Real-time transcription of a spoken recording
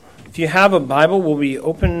If you have a Bible, we'll be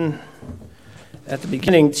open at the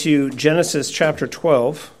beginning to Genesis chapter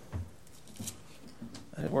 12,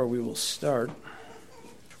 where we will start.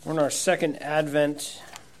 We're in our second Advent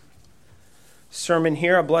sermon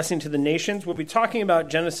here, A Blessing to the Nations. We'll be talking about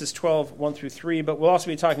Genesis 12, 1 through 3, but we'll also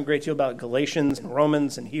be talking a great deal about Galatians and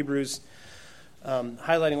Romans and Hebrews,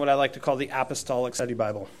 highlighting what I like to call the Apostolic Study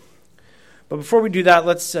Bible. But before we do that,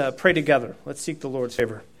 let's pray together. Let's seek the Lord's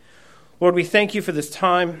favor. Lord, we thank you for this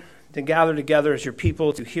time to gather together as your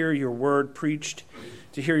people, to hear your word preached,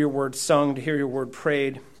 to hear your word sung, to hear your word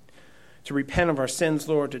prayed, to repent of our sins,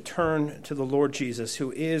 Lord, to turn to the Lord Jesus,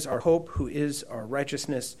 who is our hope, who is our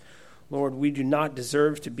righteousness. Lord, we do not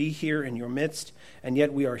deserve to be here in your midst, and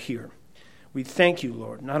yet we are here. We thank you,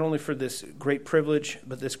 Lord, not only for this great privilege,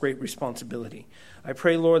 but this great responsibility. I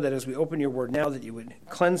pray, Lord, that as we open your word now, that you would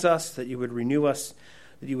cleanse us, that you would renew us,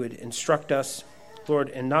 that you would instruct us, Lord,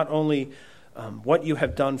 and not only what you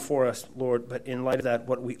have done for us, Lord, but in light of that,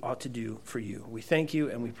 what we ought to do for you. We thank you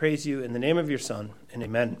and we praise you in the name of your Son, and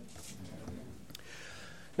amen.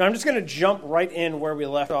 Now, I'm just going to jump right in where we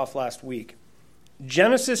left off last week.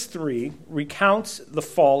 Genesis 3 recounts the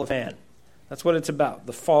fall of man. That's what it's about,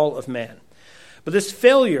 the fall of man. But this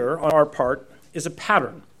failure on our part is a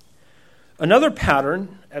pattern. Another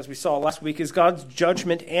pattern, as we saw last week, is God's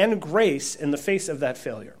judgment and grace in the face of that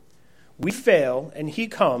failure. We fail, and he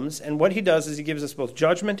comes, and what he does is he gives us both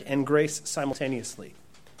judgment and grace simultaneously.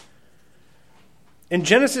 In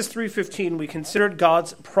Genesis 3:15, we considered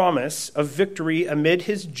God's promise of victory amid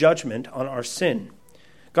his judgment on our sin.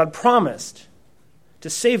 God promised to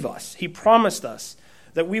save us. He promised us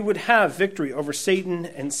that we would have victory over Satan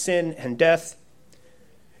and sin and death.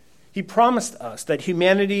 He promised us that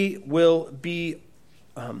humanity will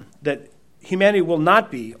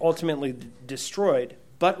not be ultimately destroyed,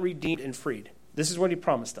 but redeemed and freed. This is what he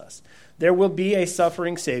promised us. There will be a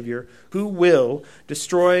suffering Savior who will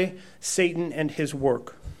destroy Satan and his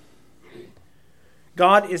work.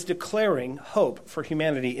 God is declaring hope for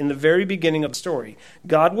humanity in the very beginning of the story.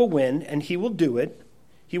 God will win, and he will do it.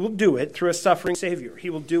 He will do it through a suffering Savior.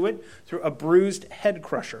 He will do it through a bruised head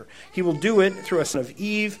crusher. He will do it through a son of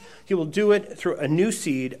Eve. He will do it through a new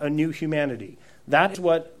seed, a new humanity. That is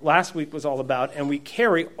what last week was all about, and we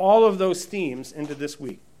carry all of those themes into this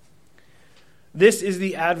week. This is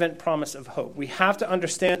the Advent promise of hope. We have to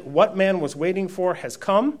understand what man was waiting for has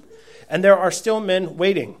come, and there are still men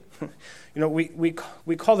waiting. We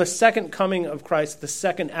call the second coming of Christ the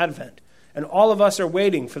second Advent, and all of us are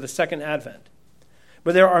waiting for the second Advent.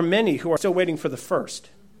 But there are many who are still waiting for the first.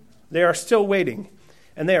 They are still waiting,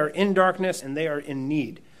 and they are in darkness, and they are in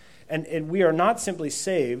need. And we are not simply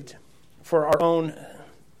saved for our own,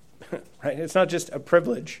 right? It's not just a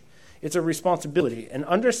privilege. It's a responsibility. And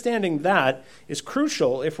understanding that is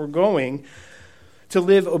crucial if we're going to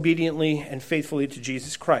live obediently and faithfully to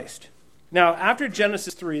Jesus Christ. Now, after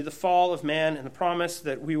Genesis 3, the fall of man and the promise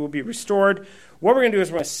that we will be restored, what we're going to do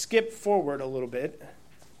is we're going to skip forward a little bit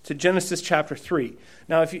to Genesis chapter 3.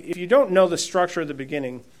 Now, if you don't know the structure of the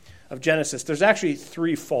beginning of Genesis, there's actually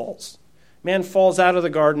three falls. Man falls out of the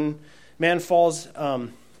garden. Man falls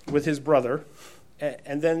with his brother,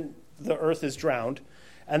 and then the earth is drowned.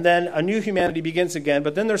 And then a new humanity begins again,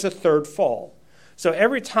 but then there's a third fall. So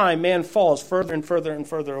every time man falls further and further and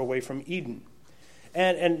further away from Eden.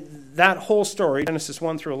 And that whole story, Genesis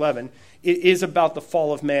 1 through 11, is about the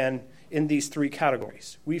fall of man in these three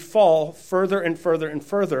categories. We fall further and further and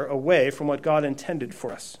further away from what God intended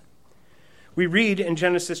for us. We read in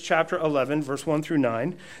Genesis chapter 11, verse 1 through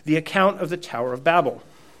 9, the account of the Tower of Babel.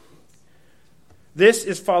 This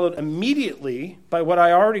is followed immediately by what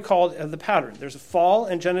I already called the pattern. There's a fall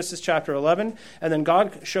in Genesis chapter 11, and then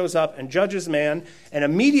God shows up and judges man, and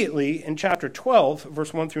immediately in chapter 12,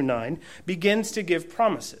 verse 1 through 9, begins to give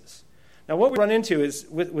promises. Now, what we run into is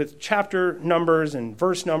with chapter numbers and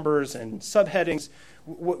verse numbers and subheadings,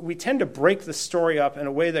 we tend to break the story up in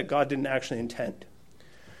a way that God didn't actually intend.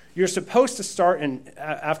 You're supposed to start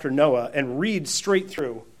after Noah and read straight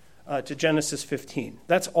through to Genesis 15.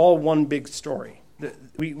 That's all one big story.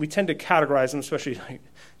 We tend to categorize them, especially like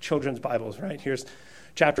children's Bibles, right? Here's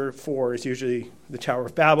chapter 4 is usually the Tower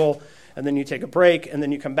of Babel, and then you take a break, and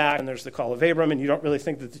then you come back, and there's the call of Abram, and you don't really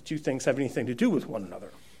think that the two things have anything to do with one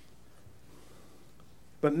another.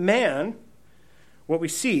 But man, what we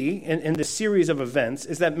see in this series of events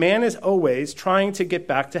is that man is always trying to get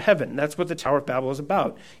back to heaven. That's what the Tower of Babel is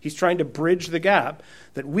about. He's trying to bridge the gap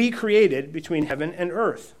that we created between heaven and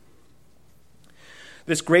earth.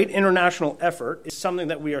 This great international effort is something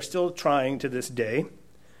that we are still trying to this day.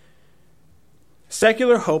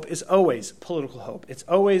 Secular hope is always political hope. It's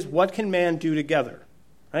always, what can man do together?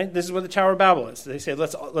 Right? This is what the Tower of Babel is. They say,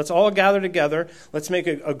 let's all gather together, let's make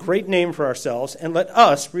a great name for ourselves, and let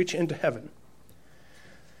us reach into heaven.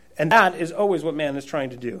 And that is always what man is trying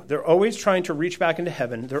to do. They're always trying to reach back into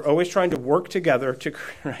heaven. They're always trying to work together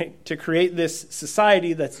to create this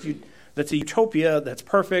society that's a utopia, that's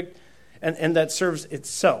perfect, and that serves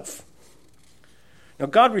itself. Now,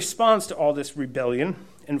 God responds to all this rebellion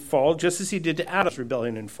and fall just as he did to Adam's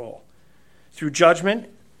rebellion and fall, through judgment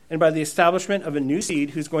and by the establishment of a new seed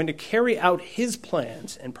who's going to carry out his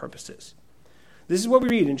plans and purposes. This is what we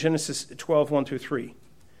read in Genesis 12, 1 through 3.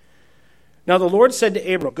 Now the Lord said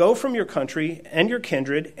to Abram, "Go from your country and your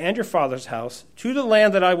kindred and your father's house to the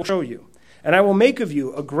land that I will show you, and I will make of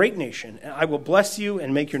you a great nation, and I will bless you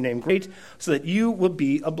and make your name great, so that you will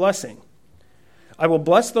be a blessing. I will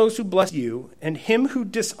bless those who bless you, and him who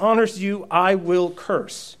dishonors you I will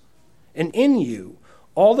curse. And in you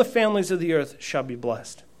all the families of the earth shall be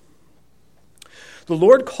blessed." The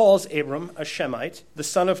Lord calls Abram a Shemite, the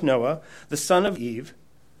son of Noah, the son of Eve,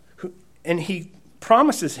 and he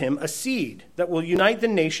promises him a seed that will unite the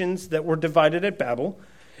nations that were divided at Babel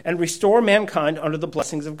and restore mankind under the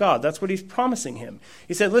blessings of God. That's what he's promising him.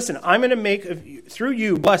 He said, listen, I'm going to make, through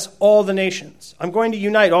you, bless all the nations. I'm going to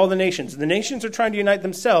unite all the nations. The nations are trying to unite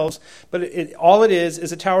themselves, but all it is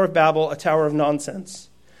a Tower of Babel, a tower of nonsense.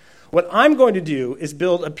 What I'm going to do is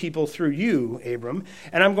build a people through you, Abram,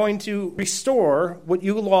 and I'm going to restore what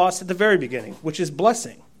you lost at the very beginning, which is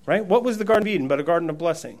blessing, right? What was the Garden of Eden but a garden of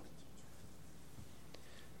blessing?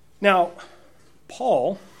 Now,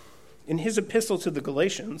 Paul, in his epistle to the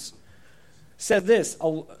Galatians, said this,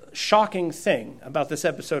 a shocking thing about this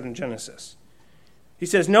episode in Genesis. He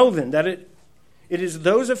says, "Know then that it is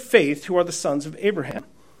those of faith who are the sons of Abraham.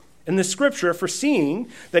 And the scripture, foreseeing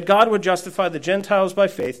that God would justify the Gentiles by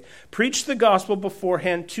faith, preached the gospel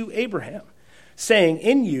beforehand to Abraham, saying,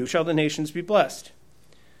 'In you shall the nations be blessed.'"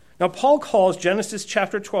 Now, Paul calls Genesis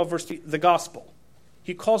chapter 12, verse 3, the gospel.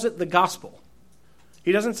 He calls it the gospel.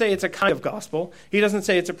 He doesn't say it's a kind of gospel. He doesn't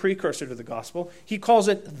say it's a precursor to the gospel. He calls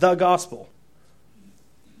it the gospel.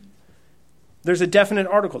 There's a definite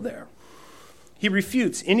article there. He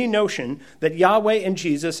refutes any notion that Yahweh and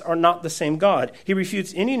Jesus are not the same God. He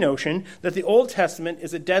refutes any notion that the Old Testament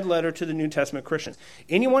is a dead letter to the New Testament Christians.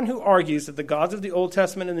 Anyone who argues that the gods of the Old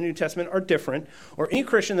Testament and the New Testament are different, or any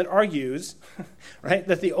Christian that argues right,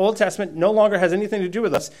 that the Old Testament no longer has anything to do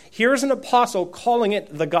with us, here's an apostle calling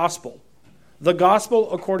it the gospel. The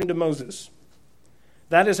gospel according to Moses.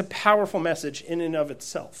 That is a powerful message in and of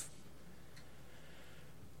itself.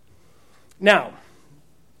 Now,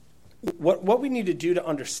 what we need to do to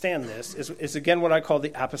understand this is again what I call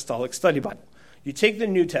the apostolic study Bible. You take the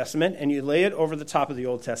New Testament and you lay it over the top of the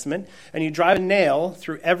Old Testament, and you drive a nail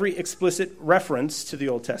through every explicit reference to the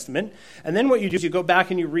Old Testament, and then what you do is you go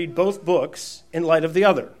back and you read both books in light of the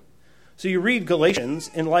other. So you read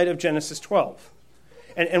Galatians in light of Genesis 12.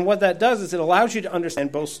 And what that does is it allows you to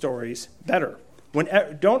understand both stories better.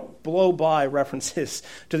 Don't blow by references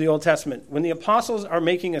to the Old Testament. When the apostles are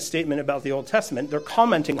making a statement about the Old Testament, they're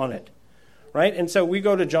commenting on it, right? And so we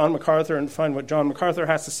go to John MacArthur and find what John MacArthur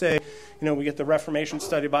has to say. You know, we get the Reformation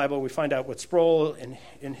Study Bible. We find out what Sproul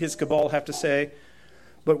and his cabal have to say.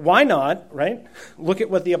 But why not, right, look at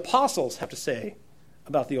what the apostles have to say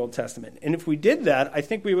about the Old Testament? And if we did that, I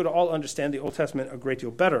think we would all understand the Old Testament a great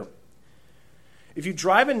deal better. If you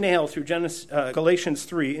drive a nail through Galatians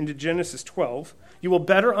 3 into Genesis 12, you will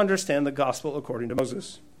better understand the gospel according to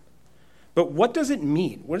Moses. But what does it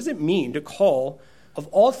mean? What does it mean to call, of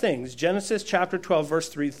all things, Genesis chapter 12, verse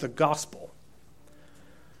 3, the gospel?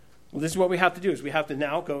 Well, this is what we have to do, is we have to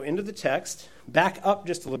now go into the text, back up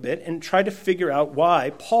just a little bit, and try to figure out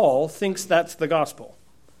why Paul thinks that's the gospel.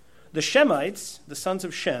 The Shemites, the sons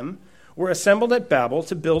of Shem, were assembled at Babel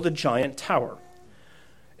to build a giant tower.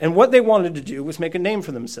 And what they wanted to do was make a name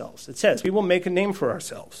for themselves. It says, we will make a name for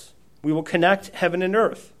ourselves. We will connect heaven and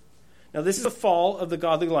earth. Now, this is a fall of the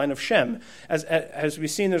godly line of Shem. As we've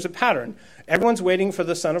seen, there's a pattern. Everyone's waiting for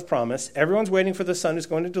the son of promise. Everyone's waiting for the son who's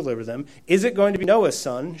going to deliver them. Is it going to be Noah's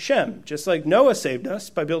son, Shem? Just like Noah saved us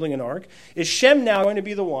by building an ark, is Shem now going to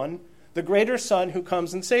be the one, the greater son who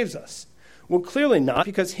comes and saves us? Well, clearly not,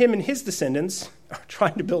 because him and his descendants are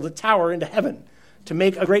trying to build a tower into heaven to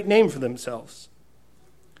make a great name for themselves.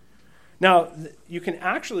 Now, you can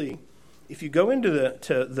actually, if you go into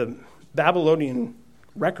the Babylonian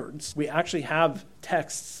records, we actually have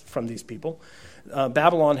texts from these people.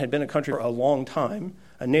 Babylon had been a country for a long time,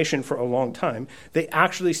 a nation for a long time. They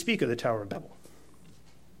actually speak of the Tower of Babel.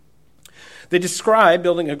 They describe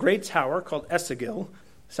building a great tower called Esagil,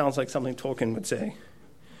 sounds like something Tolkien would say,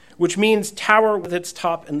 which means tower with its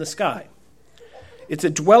top in the sky. It's a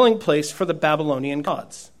dwelling place for the Babylonian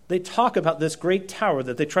gods. They talk about this great tower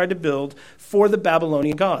that they tried to build for the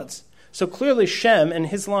Babylonian gods. So clearly Shem and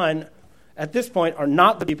his line at this point are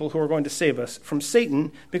not the people who are going to save us from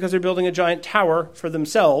Satan, because they're building a giant tower for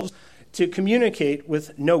themselves to communicate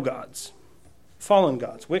with no gods, fallen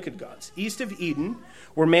gods, wicked gods. East of Eden,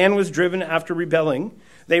 where man was driven after rebelling,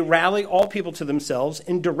 they rally all people to themselves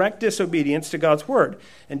in direct disobedience to God's word.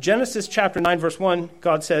 In Genesis chapter 9, verse 1,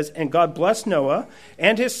 God says, "And God blessed Noah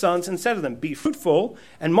and his sons and said to them, 'Be fruitful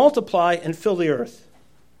and multiply and fill the earth.'"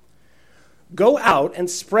 Go out and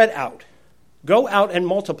spread out. Go out and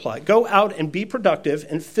multiply. Go out and be productive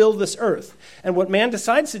and fill this earth. And what man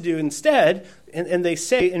decides to do instead, and they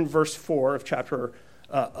say in verse 4 of chapter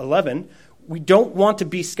 11, we don't want to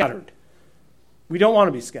be scattered. We don't want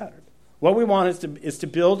to be scattered. What we want is to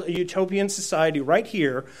build a utopian society right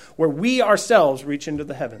here where we ourselves reach into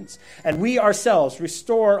the heavens and we ourselves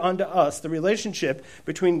restore unto us the relationship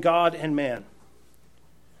between God and man.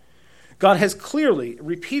 God has clearly,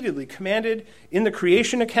 repeatedly commanded in the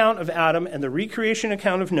creation account of Adam and the recreation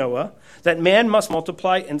account of Noah that man must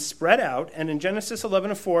multiply and spread out. And in Genesis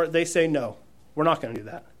 11:4, they say, no, we're not going to do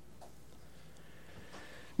that.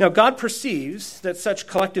 Now, God perceives that such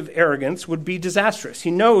collective arrogance would be disastrous.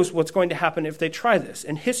 He knows what's going to happen if they try this.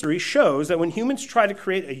 And history shows that when humans try to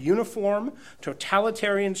create a uniform,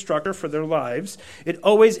 totalitarian structure for their lives, it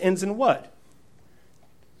always ends in what?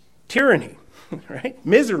 Tyranny. Right?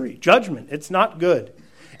 Misery, judgment. It's not good.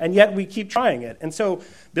 And yet we keep trying it. And so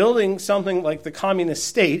building something like the communist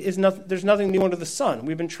state there's nothing new under the sun.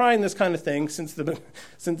 We've been trying this kind of thing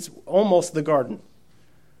since almost the garden.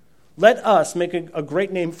 Let us make a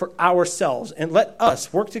great name for ourselves, and let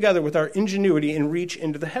us work together with our ingenuity and reach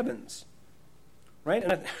into the heavens. Right?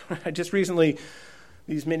 And I just recently,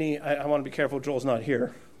 I want to be careful, Joel's not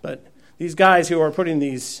here, but these guys who are putting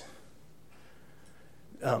these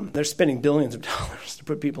they're spending billions of dollars to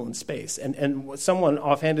put people in space. And someone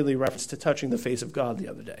offhandedly referenced to touching the face of God the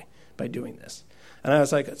other day by doing this. And I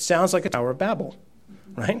was like, it sounds like a Tower of Babel,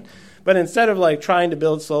 right? But instead of like trying to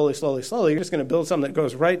build slowly, you're just going to build something that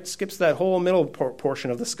goes right, skips that whole middle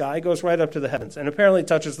portion of the sky, goes right up to the heavens, and apparently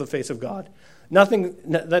touches the face of God.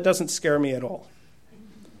 That doesn't scare me at all.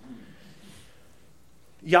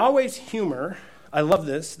 Yahweh's humor, I love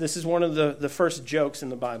this. This is one of the first jokes in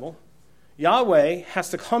the Bible. Yahweh has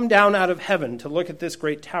to come down out of heaven to look at this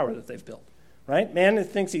great tower that they've built, right? Man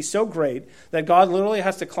thinks he's so great that God literally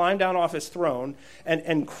has to climb down off his throne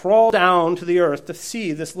and crawl down to the earth to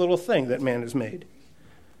see this little thing that man has made.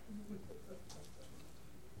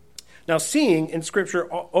 Now, seeing in Scripture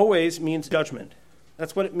always means judgment.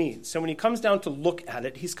 That's what it means. So when he comes down to look at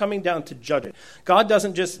it, he's coming down to judge it. God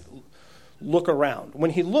doesn't just look around. When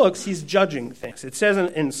he looks, he's judging things. It says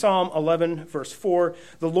in Psalm 11, verse 4,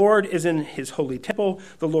 "The Lord is in his holy temple.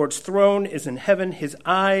 The Lord's throne is in heaven. His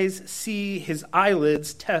eyes see, his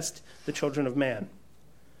eyelids test the children of man."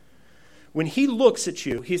 When he looks at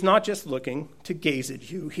you, he's not just looking to gaze at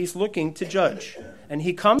you. He's looking to judge. And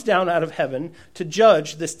he comes down out of heaven to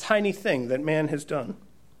judge this tiny thing that man has done.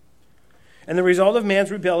 And the result of man's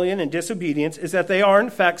rebellion and disobedience is that they are, in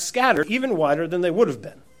fact, scattered even wider than they would have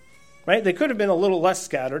been. Right? They could have been a little less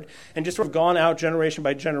scattered and just sort of gone out generation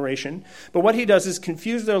by generation. But what he does is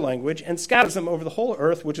confuse their language and scatters them over the whole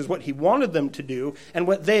earth, which is what he wanted them to do and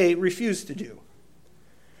what they refused to do.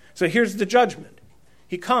 So here's the judgment.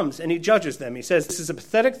 He comes and he judges them. He says, this is a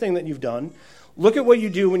pathetic thing that you've done. Look at what you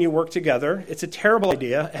do when you work together. It's a terrible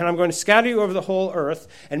idea, and I'm going to scatter you over the whole earth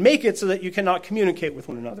and make it so that you cannot communicate with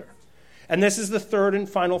one another. And this is the third and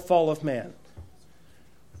final fall of man.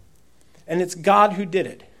 And it's God who did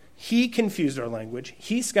it. He confused our language.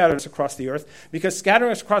 He scattered us across the earth, because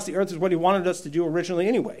scattering us across the earth is what he wanted us to do originally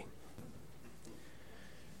anyway.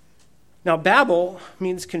 Now, Babel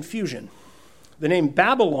means confusion. The name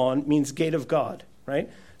Babylon means gate of God, right?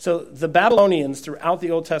 So the Babylonians throughout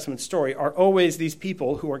the Old Testament story are always these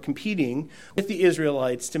people who are competing with the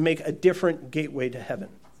Israelites to make a different gateway to heaven.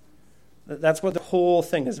 That's what the whole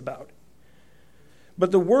thing is about.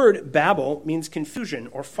 But the word Babel means confusion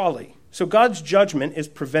or folly. So God's judgment is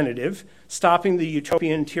preventative, stopping the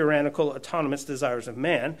utopian, tyrannical, autonomous desires of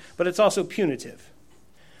man, but it's also punitive.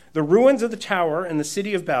 The ruins of the tower and the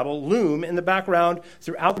city of Babel loom in the background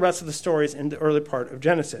throughout the rest of the stories in the early part of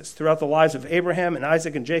Genesis. Throughout the lives of Abraham and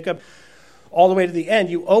Isaac and Jacob, all the way to the end,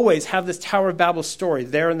 you always have this Tower of Babel story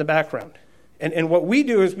there in the background. And what we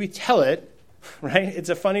do is we tell it, right? It's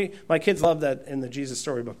a funny, my kids love that in the Jesus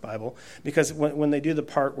Storybook Bible, because when they do the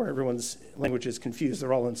part where everyone's language is confused,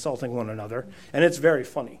 they're all insulting one another, and it's very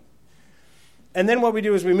funny. And then what we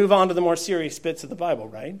do is we move on to the more serious bits of the Bible,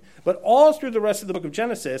 right? But all through the rest of the book of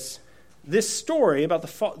Genesis, This story about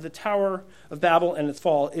the Tower of Babel and its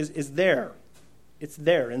fall is there. It's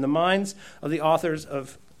there in the minds of the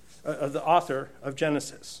author of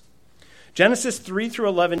Genesis. Genesis 3 through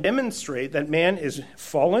 11 demonstrate that man is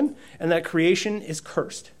fallen and that creation is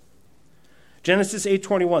cursed. Genesis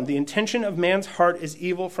 8:21, the intention of man's heart is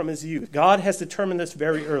evil from his youth. God has determined this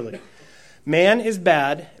very early. Man is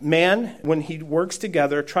bad. Man, when he works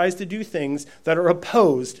together, tries to do things that are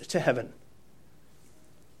opposed to heaven.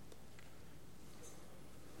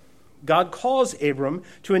 God calls Abram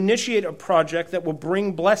to initiate a project that will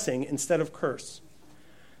bring blessing instead of curse.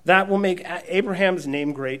 That will make Abraham's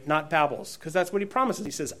name great, not Babel's, because that's what he promises.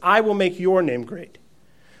 He says, I will make your name great.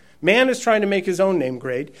 Man is trying to make his own name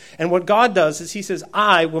great, and what God does is he says,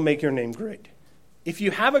 I will make your name great. If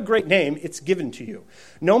you have a great name, it's given to you.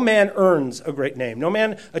 No man earns a great name. No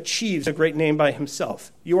man achieves a great name by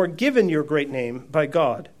himself. You are given your great name by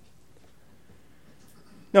God.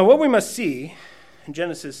 Now, what we must see in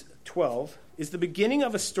Genesis 12 is the beginning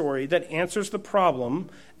of a story that answers the problem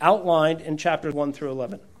outlined in chapters 1 through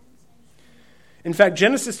 11. In fact,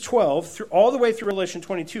 Genesis 12, all the way through Revelation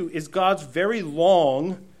 22, is God's very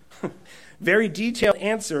long, very detailed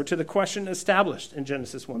answer to the question established in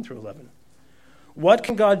Genesis 1 through 11. What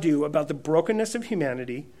can God do about the brokenness of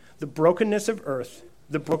humanity, the brokenness of earth,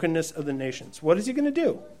 the brokenness of the nations? What is he going to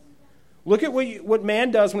do? Look at what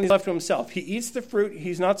man does when he's left to himself. He eats the fruit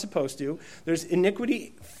he's not supposed to. There's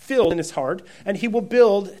iniquity filled in his heart, and he will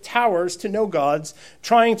build towers to no gods,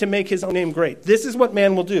 trying to make his own name great. This is what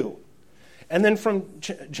man will do. And then from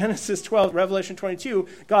Genesis 12, Revelation 22,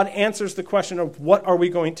 God answers the question of what are we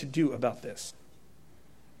going to do about this?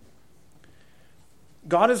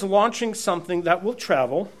 God is launching something that will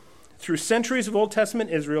travel through centuries of Old Testament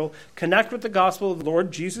Israel, connect with the gospel of the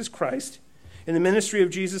Lord Jesus Christ in the ministry of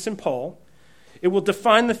Jesus and Paul. It will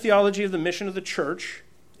define the theology of the mission of the church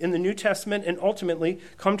in the New Testament and ultimately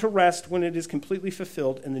come to rest when it is completely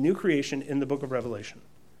fulfilled in the new creation in the book of Revelation.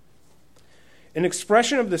 An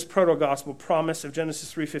expression of this proto-gospel promise of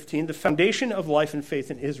Genesis 3:15, the foundation of life and faith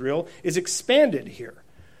in Israel, is expanded here.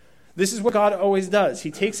 This is what God always does.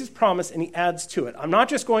 He takes his promise and he adds to it. I'm not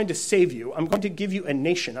just going to save you. I'm going to give you a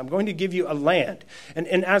nation. I'm going to give you a land. And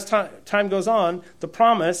as time goes on, the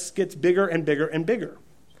promise gets bigger and bigger and bigger.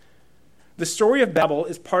 The story of Babel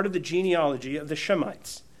is part of the genealogy of the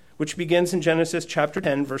Shemites, which begins in Genesis chapter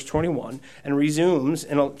 10, verse 21, and resumes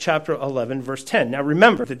in chapter 11, verse 10. Now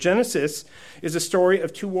remember that Genesis is a story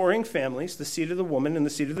of two warring families, the seed of the woman and the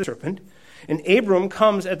seed of the serpent, and Abram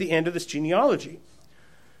comes at the end of this genealogy.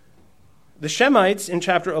 The Shemites in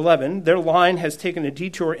chapter 11, their line has taken a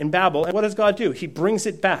detour in Babel, and what does God do? He brings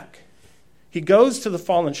it back. He goes to the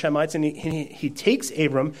fallen Shemites, and he takes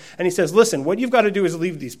Abram, and he says, listen, what you've got to do is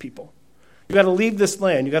leave these people. You've got to leave this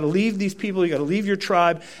land. You've got to leave these people. You've got to leave your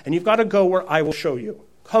tribe, and you've got to go where I will show you.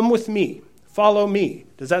 Come with me. Follow me.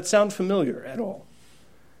 Does that sound familiar at all?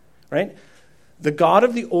 Right? The God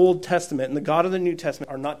of the Old Testament and the God of the New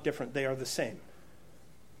Testament are not different. They are the same.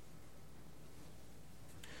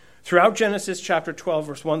 Throughout Genesis chapter 12,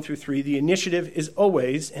 verse 1 through 3, the initiative is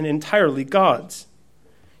always and entirely God's.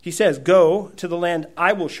 He says, go to the land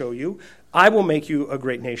I will show you. I will make you a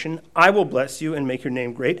great nation. I will bless you and make your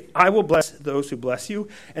name great. I will bless those who bless you,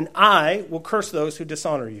 and I will curse those who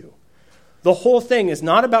dishonor you. The whole thing is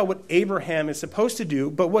not about what Abraham is supposed to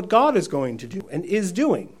do, but what God is going to do and is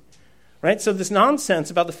doing. Right? So this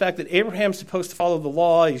nonsense about the fact that Abraham's supposed to follow the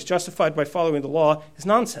law, he's justified by following the law, is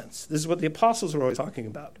nonsense. This is what the apostles are always talking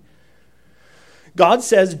about. God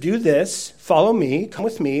says, do this, follow me, come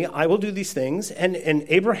with me, I will do these things, and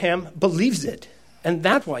Abraham believes it. And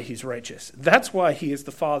that's why he's righteous. That's why he is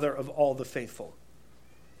the father of all the faithful.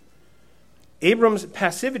 Abram's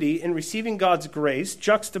passivity in receiving God's grace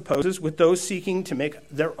juxtaposes with those seeking to make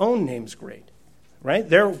their own names great. Right?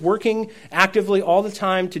 They're working actively all the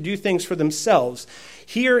time to do things for themselves.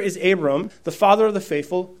 Here is Abram, the father of the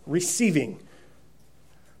faithful, receiving.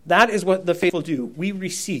 That is what the faithful do. We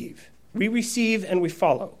receive. We receive and we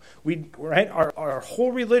follow. Right? Our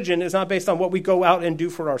whole religion is not based on what we go out and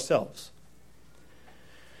do for ourselves.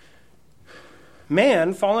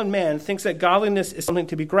 Man, fallen man, thinks that godliness is something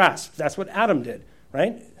to be grasped. That's what Adam did,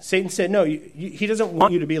 right? Satan said, no, he doesn't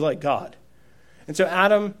want you to be like God. And so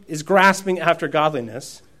Adam is grasping after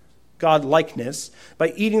godliness, God-likeness,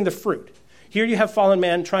 by eating the fruit. Here you have fallen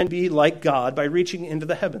man trying to be like God by reaching into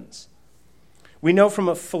the heavens. We know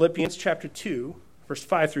from Philippians chapter 2, verse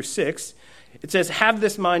 5 through 6, it says, have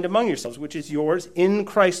this mind among yourselves, which is yours in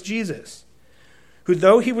Christ Jesus, who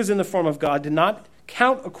though he was in the form of God, did not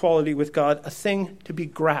count equality with God a thing to be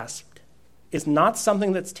grasped. It's not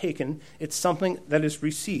something that's taken, it's something that is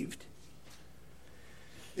received.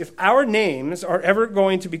 If our names are ever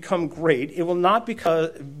going to become great, it will not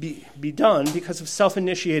be done because of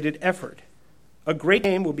self-initiated effort. A great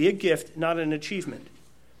name will be a gift, not an achievement.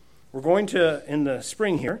 We're going to, in the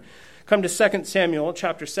spring here, come to 2 Samuel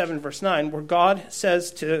chapter 7, verse 9, where God says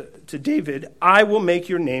to David, I will make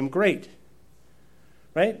your name great.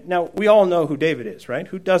 Right? Now, we all know who David is, right?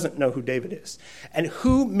 Who doesn't know who David is? And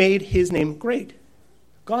who made his name great?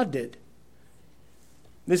 God did.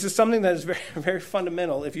 This is something that is very, very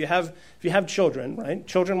fundamental. If you have children, right?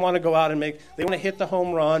 Children want to go out and they want to hit the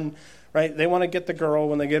home run, right? They want to get the girl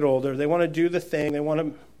when they get older. They want to do the thing. They want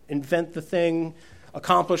to invent the thing,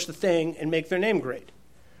 accomplish the thing, and make their name great,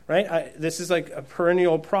 right? This is like a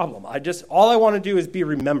perennial problem. All I want to do is be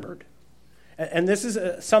remembered. And this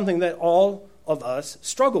is something that all of us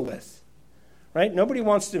struggle with, right? Nobody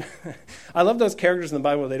wants to. I love those characters in the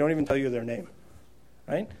Bible. They don't even tell you their name,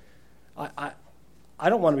 right? I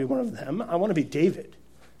don't want to be one of them. I want to be David.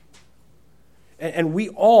 And we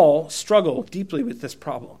all struggle deeply with this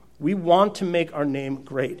problem. We want to make our name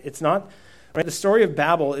great. It's not, right? The story of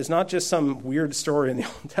Babel is not just some weird story in the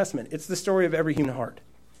Old Testament. It's the story of every human heart.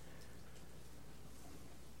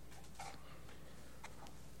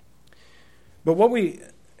 But what we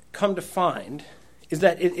come to find is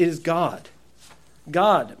that it is God.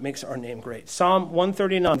 God makes our name great. Psalm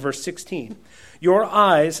 139, verse 16. Your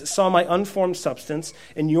eyes saw my unformed substance.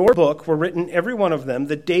 In your book were written, every one of them,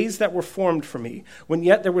 the days that were formed for me, when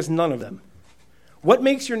yet there was none of them. What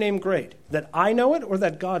makes your name great? That I know it or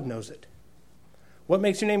that God knows it? What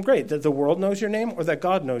makes your name great? That the world knows your name or that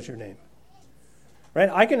God knows your name? Right?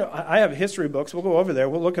 I have history books. We'll go over there.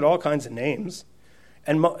 We'll look at all kinds of names.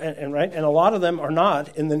 And a lot of them are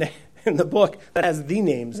not in the book that has the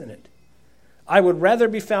names in it. I would rather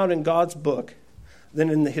be found in God's book than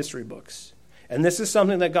in the history books. And this is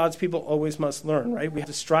something that God's people always must learn, right? We have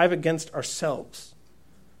to strive against ourselves.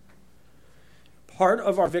 Part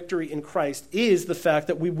of our victory in Christ is the fact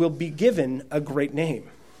that we will be given a great name.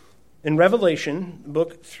 In Revelation,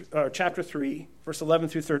 chapter 3, verse 11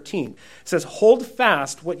 through 13, it says, hold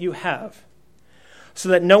fast what you have, so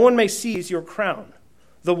that no one may seize your crown.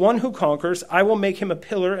 The one who conquers, I will make him a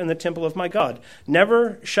pillar in the temple of my God.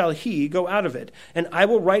 Never shall he go out of it. And I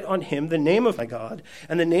will write on him the name of my God,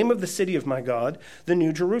 and the name of the city of my God, the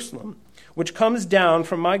New Jerusalem, which comes down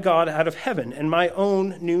from my God out of heaven, and my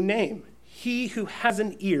own new name. He who has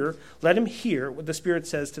an ear, let him hear what the Spirit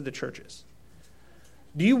says to the churches.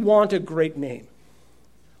 Do you want a great name?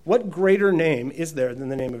 What greater name is there than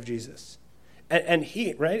the name of Jesus? And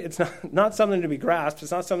he, right, it's not something to be grasped.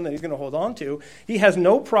 It's not something that he's going to hold on to. He has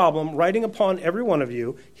no problem writing upon every one of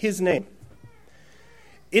you his name.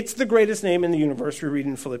 It's the greatest name in the universe, we read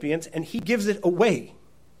in Philippians, and he gives it away,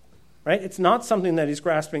 right? It's not something that he's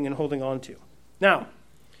grasping and holding on to. Now,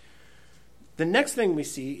 the next thing we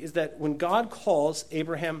see is that when God calls,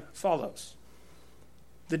 Abraham follows.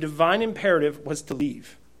 The divine imperative was to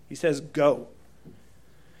leave. He says, go.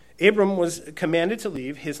 Abram was commanded to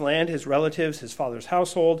leave his land, his relatives, his father's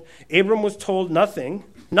household. Abram was told nothing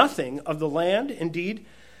of the land. Indeed,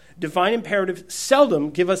 divine imperatives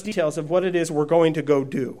seldom give us details of what it is we're going to go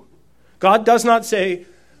do. God does not say,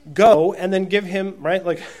 go, and then give him, right,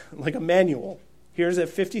 like a manual. Here's a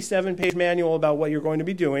 57-page manual about what you're going to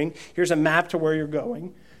be doing. Here's a map to where you're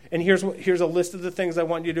going. And here's a list of the things I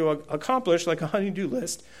want you to accomplish, like a honey-do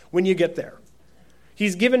list, when you get there.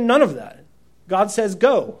 He's given none of that. God says,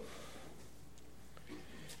 go.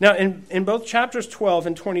 Now, in both chapters 12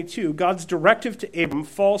 and 22, God's directive to Abram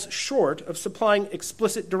falls short of supplying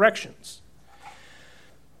explicit directions.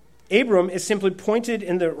 Abram is simply pointed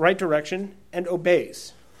in the right direction and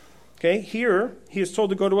obeys. Okay, here he is told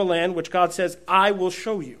to go to a land which God says, I will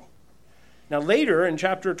show you. Now, later in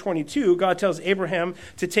chapter 22, God tells Abraham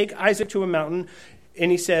to take Isaac to a mountain, and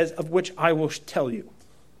he says, of which I will tell you.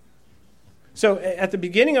 So at the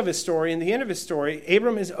beginning of his story and the end of his story,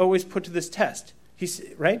 Abram is always put to this test.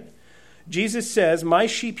 Right? Jesus says, my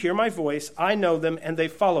sheep hear my voice, I know them, and they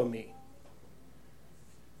follow me.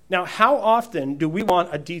 Now, how often do we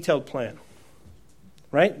want a detailed plan?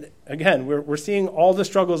 Right? Again, we're seeing all the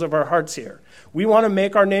struggles of our hearts here. We want to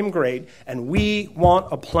make our name great, and we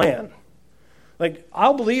want a plan. Like,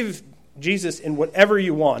 I'll believe Jesus in whatever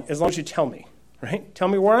you want, as long as you tell me. Right? Tell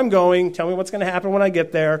me where I'm going. Tell me what's going to happen when I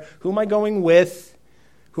get there. Who am I going with?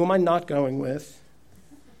 Who am I not going with?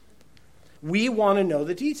 We want to know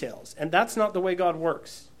the details, and that's not the way God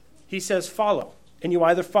works. He says follow, and you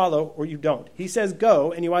either follow or you don't. He says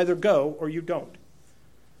go, and you either go or you don't.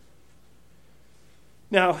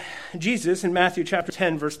 Now, Jesus in Matthew chapter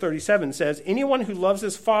 10, verse 37 says, anyone who loves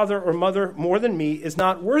his father or mother more than me is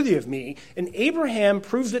not worthy of me, and Abraham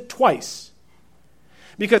proves it twice.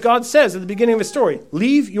 Because God says at the beginning of his story,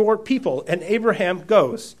 leave your people, and Abraham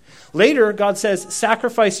goes. Later, God says,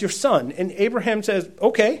 sacrifice your son, and Abraham says,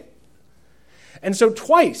 okay. And so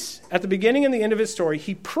twice, at the beginning and the end of his story,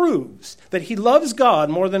 he proves that he loves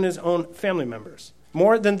God more than his own family members,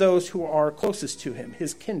 more than those who are closest to him,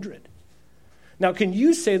 his kindred. Now, can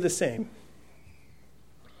you say the same?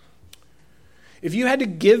 If you had to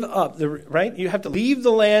give up, you have to leave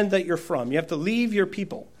the land that you're from. You have to leave your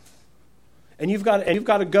people. And you've got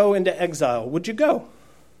to go into exile. Would you go?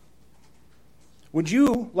 Would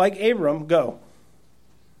you, like Abram, go?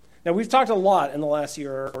 Now, we've talked a lot in the last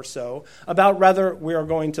year or so about whether we are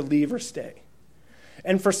going to leave or stay.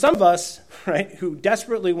 And for some of us, who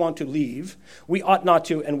desperately want to leave, we ought not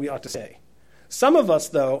to, and we ought to stay. Some of us,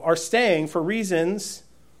 though, are staying for reasons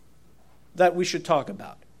that we should talk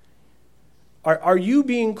about. Are you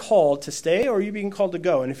being called to stay, or are you being called to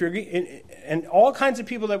go? And if you're, and all kinds of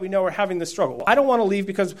people that we know are having this struggle. Well, I don't want to leave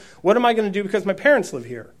because what am I going to do because my parents live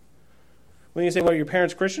here? When you say, well, are your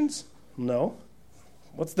parents Christians? No.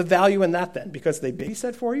 What's the value in that then? Because they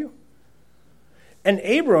babysit for you? And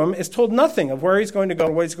Abram is told nothing of where he's going to go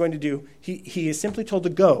or what he's going to do. He is simply told to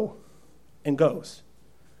go, and goes.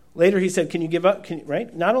 Later he said, can you give up,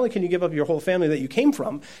 Not only can you give up your whole family that you came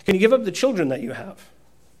from, can you give up the children that you have?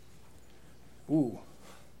 Ooh.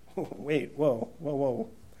 Wait, whoa.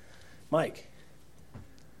 Mike.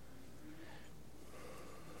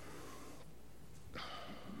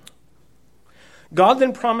 God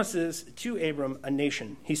then promises to Abram a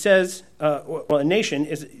nation. He says, a nation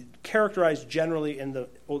is characterized generally in the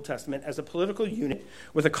Old Testament as a political unit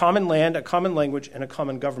with a common land, a common language, and a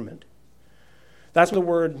common government. That's the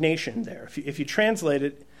word nation there. If you translate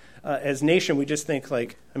it as nation, we just think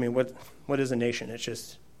what is a nation? It's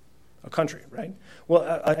just a country, right?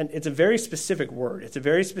 Well, it's a very specific word. It's a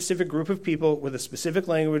very specific group of people with a specific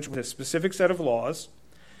language, with a specific set of laws.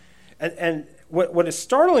 And what is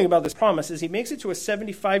startling about this promise is he makes it to a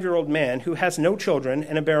 75-year-old man who has no children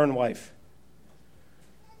and a barren wife.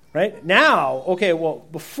 Right? Now,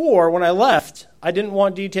 before, when I left, I didn't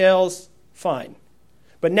want details, fine.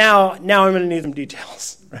 But now I'm going to need some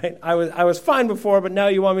details, right? I was fine before, but now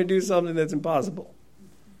you want me to do something that's impossible.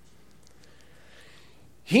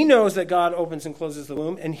 He knows that God opens and closes the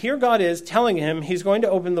womb, and here God is telling him he's going to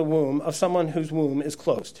open the womb of someone whose womb is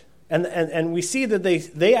closed. And we see that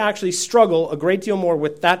they actually struggle a great deal more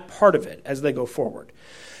with that part of it as they go forward.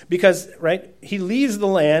 Because, he leaves the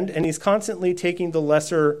land, and he's constantly taking the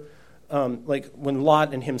lesser, when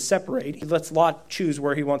Lot and him separate, he lets Lot choose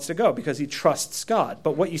where he wants to go because he trusts God.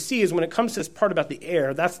 But what you see is when it comes to this part about the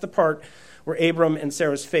heir, that's the part where Abram and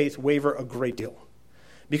Sarah's faith waver a great deal.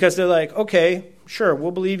 Because they're like, okay, sure,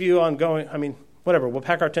 we'll believe you on going, whatever, we'll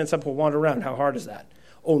pack our tents up, we'll wander around. How hard is that?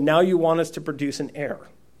 Oh, now you want us to produce an heir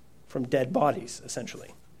from dead bodies,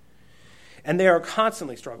 essentially. And they are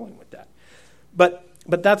constantly struggling with that. But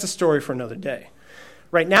that's a story for another day.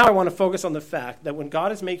 Right now, I want to focus on the fact that when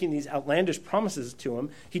God is making these outlandish promises to him,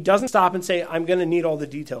 he doesn't stop and say, I'm going to need all the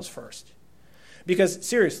details first. Because,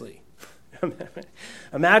 seriously,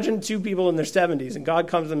 imagine two people in their 70s, and God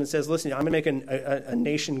comes to them and says, listen, I'm going to make a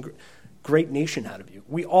nation, great nation out of you.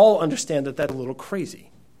 We all understand that that's a little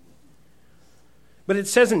crazy. But it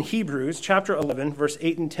says in Hebrews chapter 11, verse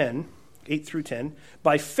 8 through 10,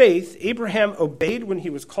 by faith, Abraham obeyed when he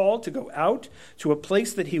was called to go out to a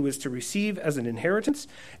place that he was to receive as an inheritance,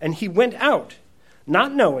 and he went out,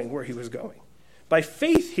 not knowing where he was going. By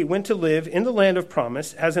faith, he went to live in the land of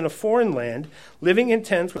promise, as in a foreign land, living in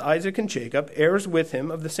tents with Isaac and Jacob, heirs with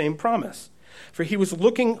him of the same promise. For he was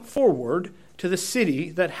looking forward to the city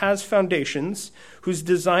that has foundations, whose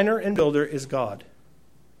designer and builder is God.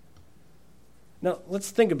 Now, let's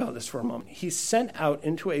think about this for a moment. He's sent out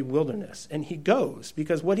into a wilderness, and he goes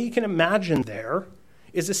because what he can imagine there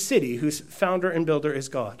is a city whose founder and builder is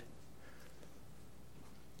God.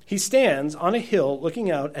 He stands on a hill looking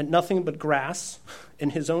out at nothing but grass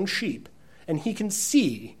and his own sheep, and he can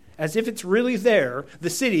see, as if it's really there, the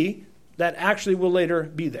city that actually will later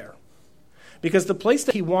be there. Because the place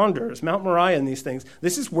that he wanders, Mount Moriah and these things,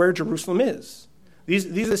 this is where Jerusalem is.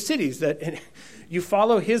 These are cities that you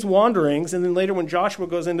follow his wanderings, and then later when Joshua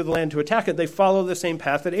goes into the land to attack it, they follow the same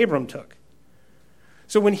path that Abram took.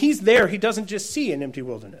 So when he's there, he doesn't just see an empty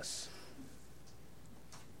wilderness.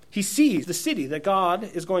 He sees the city that God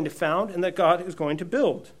is going to found and that God is going to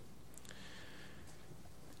build.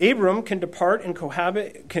 Abram can depart and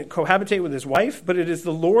cohabitate with his wife, but it is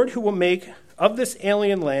the Lord who will make of this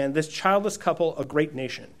alien land, this childless couple, a great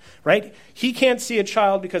nation, right? He can't see a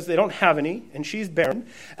child because they don't have any, and she's barren,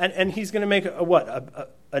 and he's going to make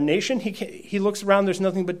a nation? He looks around, there's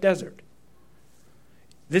nothing but desert.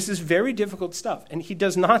 This is very difficult stuff. And he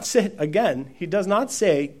does not say, again, he does not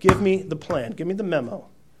say, give me the plan, give me the memo.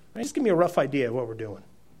 Right? Just give me a rough idea of what we're doing.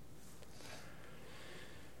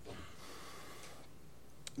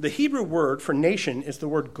 The Hebrew word for nation is the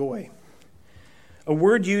word goy, a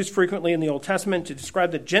word used frequently in the Old Testament to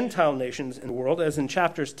describe the Gentile nations in the world, as in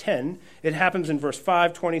chapters 10, it happens in verse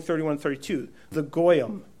 5, 20, 31, 32, the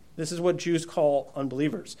goyim. This is what Jews call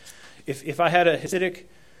unbelievers. If I had a Hasidic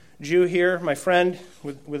Jew here, my friend,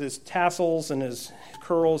 with his tassels and his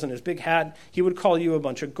curls and his big hat, he would call you a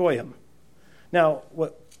bunch of goyim. Now,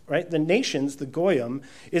 the nations, the goyim,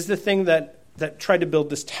 is the thing that tried to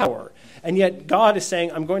build this tower. And yet God is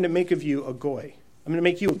saying, I'm going to make of you a goy. I'm going to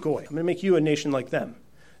make you a goy. I'm going to make you a nation like them.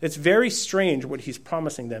 It's very strange what he's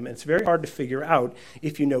promising them, and it's very hard to figure out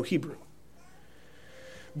if you know Hebrew.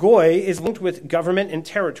 Goy is linked with government and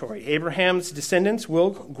territory. Abraham's descendants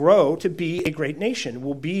will grow to be a great nation,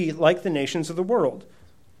 will be like the nations of the world.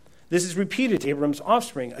 This is repeated to Abram's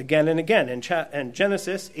offspring again and again in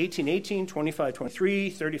Genesis 18:18,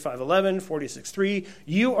 25:23, 35:11, 46:3.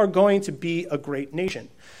 You are going to be a great nation.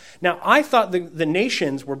 Now, I thought the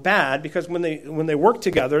nations were bad because when they worked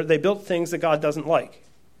together, they built things that God doesn't like.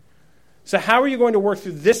 So how are you going to work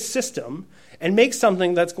through this system and make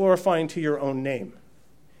something that's glorifying to your own name?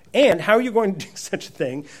 And how are you going to do such a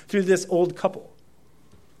thing through this old couple?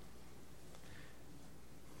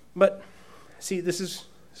 But, see, this is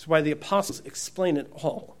why the apostles explain it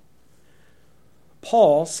all.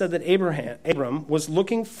 Paul said that Abram was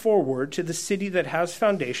looking forward to the city that has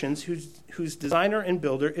foundations, whose designer and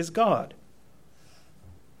builder is God.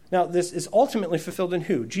 Now, this is ultimately fulfilled in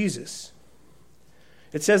who? Jesus.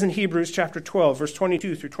 It says in Hebrews chapter 12, verse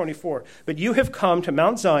 22 through 24, but you have come to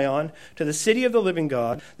Mount Zion, to the city of the living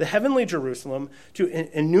God, the heavenly Jerusalem, to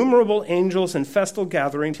innumerable angels in festal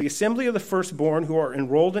gathering, to the assembly of the firstborn who are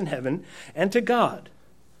enrolled in heaven, and to God,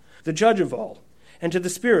 the judge of all, and to the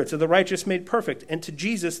spirits of the righteous made perfect, and to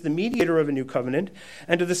Jesus, the mediator of a new covenant,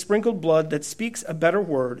 and to the sprinkled blood that speaks a better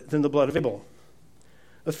word than the blood of Abel.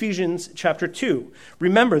 Ephesians chapter 2,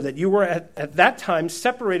 remember that you were at that time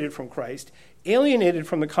separated from Christ, alienated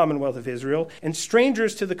from the commonwealth of Israel, and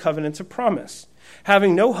strangers to the covenants of promise,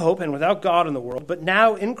 having no hope and without God in the world, but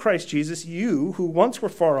now in Christ Jesus, you, who once were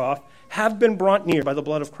far off, have been brought near by the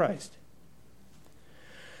blood of Christ.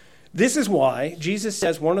 This is why Jesus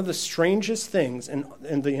says one of the strangest things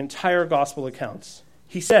in the entire gospel accounts.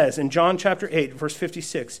 He says in John chapter 8, verse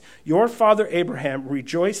 56, your father Abraham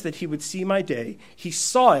rejoiced that he would see my day. He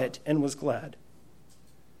saw it and was glad.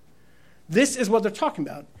 This is what they're talking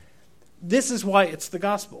about. This is why it's the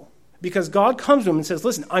gospel. Because God comes to him and says,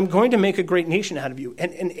 listen, I'm going to make a great nation out of you.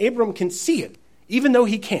 And Abram can see it, even though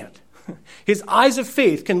he can't. His eyes of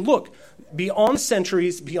faith can look beyond the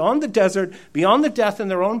centuries, beyond the desert, beyond the death in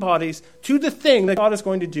their own bodies, to the thing that God is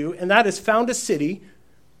going to do, and that is found a city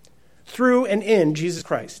through and in Jesus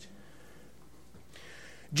Christ.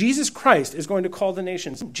 Jesus Christ is going to call the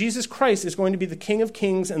nations. Jesus Christ is going to be the King of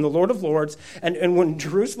kings and the Lord of lords. And when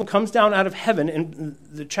Jerusalem comes down out of heaven in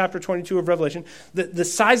the chapter 22 of Revelation, the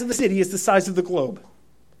size of the city is the size of the globe.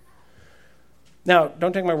 Now,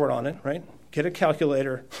 don't take my word on it, right? Get a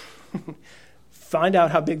calculator, find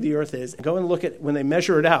out how big the earth is, and go and look at when they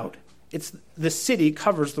measure it out. The city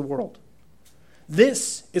covers the world.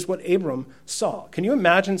 This is what Abram saw. Can you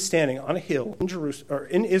imagine standing on a hill in Jerusalem or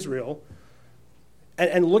in Israel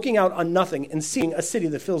and looking out on nothing and seeing a city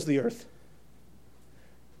that fills the earth?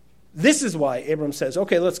 This is why Abram says,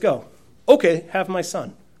 okay, let's go. Okay, have my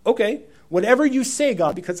son. Okay, whatever you say,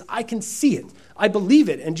 God, because I can see it. I believe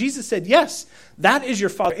it. And Jesus said, yes, that is your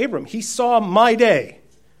father Abram. He saw my day.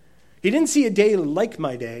 He didn't see a day like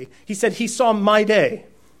my day. He said he saw my day.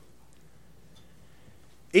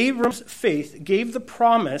 Abram's faith gave the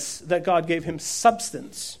promise that God gave him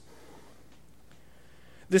substance.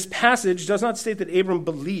 This passage does not state that Abram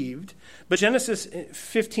believed, but Genesis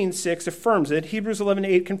 15:6 affirms it. Hebrews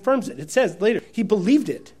 11:8 confirms it. It says later, he believed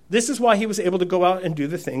it. This is why he was able to go out and do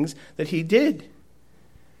the things that he did.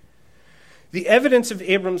 The evidence of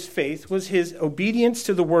Abram's faith was his obedience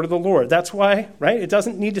to the word of the Lord. That's why, right? It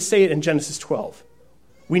doesn't need to say it in Genesis 12.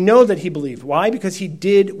 We know that he believed. Why? Because he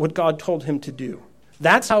did what God told him to do.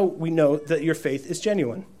 That's how we know that your faith is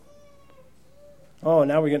genuine. Oh,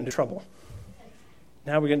 now we get into trouble.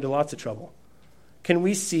 Now we get into lots of trouble. Can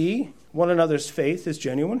we see one another's faith is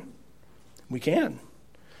genuine? We can.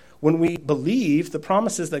 When we believe the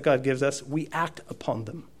promises that God gives us, we act upon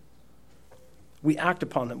them. We act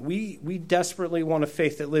upon them. We desperately want a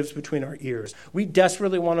faith that lives between our ears. We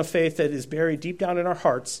desperately want a faith that is buried deep down in our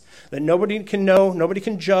hearts, that nobody can know, nobody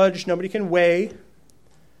can judge, nobody can weigh.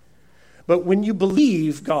 But when you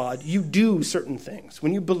believe God, you do certain things.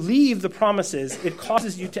 When you believe the promises, it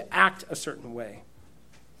causes you to act a certain way.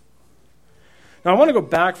 Now, I want to go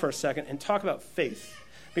back for a second and talk about faith,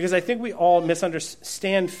 because I think we all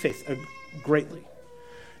misunderstand faith greatly.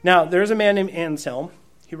 Now, there's a man named Anselm.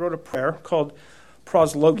 He wrote a prayer called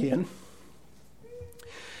Proslogion.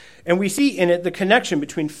 And we see in it the connection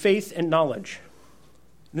between faith and knowledge.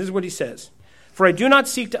 And this is what he says. For I do not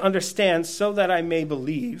seek to understand so that I may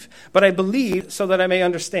believe, but I believe so that I may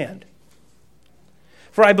understand.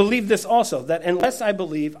 For I believe this also, that unless I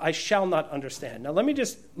believe, I shall not understand. Now let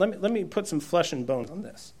me put some flesh and bones on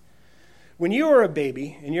this. When you are a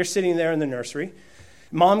baby and you're sitting there in the nursery,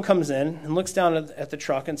 mom comes in and looks down at the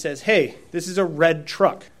truck and says, hey, this is a red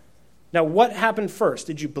truck. Now what happened first?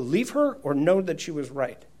 Did you believe her or know that she was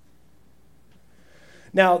right?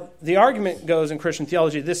 Now, the argument goes in Christian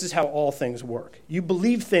theology, this is how all things work. You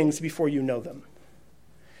believe things before you know them.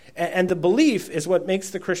 And the belief is what makes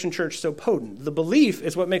the Christian church so potent. The belief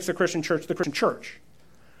is what makes the Christian church.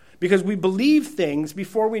 Because we believe things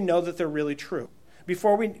before we know that they're really true.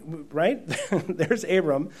 Right? There's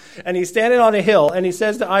Abram, and he's standing on a hill, and he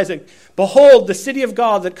says to Isaac, behold, the city of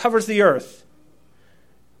God that covers the earth.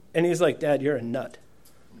 And he's like, Dad, you're a nut.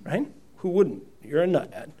 Right? Who wouldn't? You're a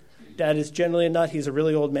nut, Dad. Dad is generally a nut. He's a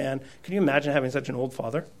really old man. Can you imagine having such an old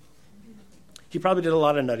father? He probably did a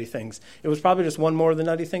lot of nutty things. It was probably just one more of the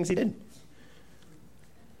nutty things he did.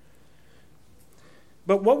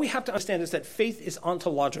 But what we have to understand is that faith is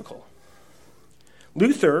ontological.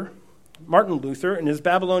 Martin Luther, in his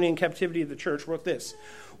Babylonian Captivity of the Church, wrote this: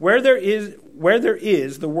 Where there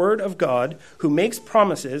is the word of God who makes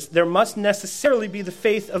promises, there must necessarily be the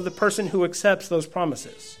faith of the person who accepts those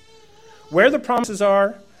promises. Where the promises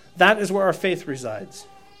are, that is where our faith resides.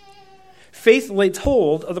 Faith lays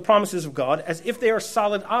hold of the promises of God as if they are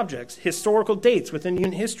solid objects, historical dates within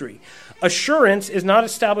human history. Assurance is not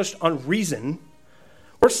established on reason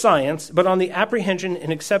or science, but on the apprehension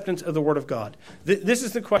and acceptance of the Word of God. This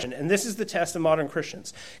is the question, and this is the test of modern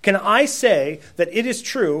Christians. Can I say that it is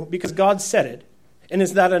true because God said it, and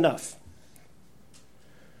is that enough?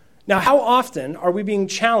 Now, how often are we being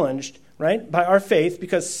challenged, right, by our faith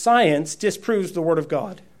because science disproves the Word of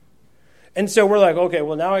God? And so we're like, okay,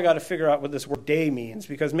 well, now I got to figure out what this word day means,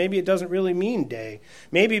 because maybe it doesn't really mean day.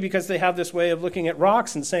 Maybe because they have this way of looking at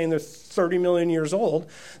rocks and saying they're 30 million years old,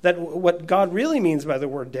 that what God really means by the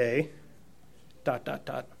word day, ...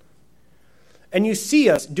 And you see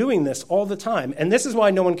us doing this all the time. And this is why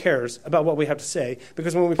no one cares about what we have to say,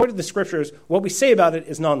 because when we point to the scriptures, what we say about it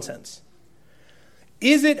is nonsense.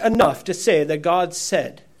 Is it enough to say that God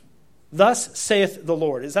said, thus saith the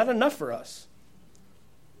Lord? Is that enough for us?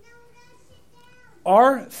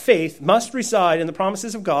 Our faith must reside in the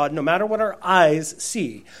promises of God no matter what our eyes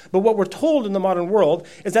see. But what we're told in the modern world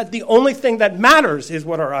is that the only thing that matters is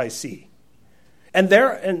what our eyes see. And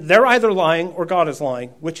they're either lying or God is lying.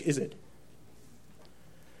 Which is it?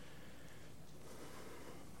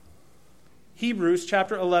 Hebrews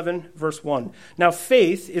chapter 11, verse 1. Now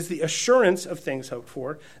faith is the assurance of things hoped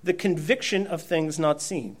for, the conviction of things not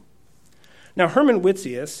seen. Now Herman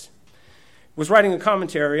Whittius was writing a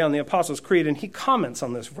commentary on the Apostles' Creed, and he comments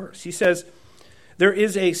on this verse. He says, there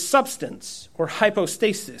is a substance or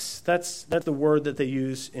hypostasis. That's the word that they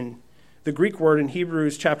use in the Greek word in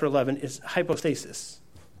Hebrews chapter 11 is hypostasis.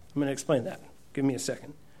 I'm going to explain that. Give me a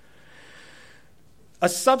second. A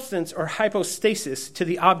substance or hypostasis to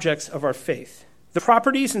the objects of our faith. The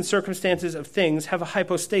properties and circumstances of things have a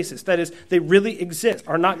hypostasis. That is, they really exist,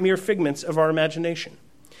 are not mere figments of our imagination.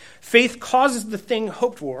 Faith causes the thing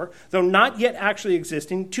hoped for, though not yet actually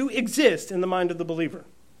existing, to exist in the mind of the believer.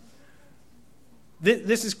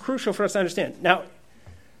 This is crucial for us to understand. Now,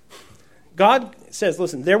 God says,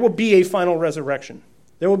 listen, there will be a final resurrection.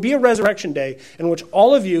 There will be a resurrection day in which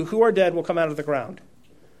all of you who are dead will come out of the ground.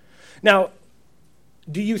 Now,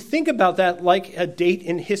 do you think about that like a date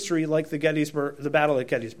in history like the Battle at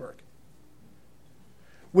Gettysburg?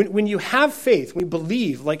 When you have faith, when you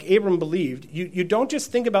believe like Abram believed, you don't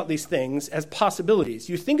just think about these things as possibilities.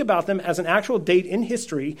 You think about them as an actual date in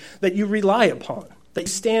history that you rely upon, that you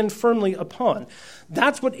stand firmly upon.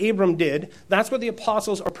 That's what Abram did. That's what the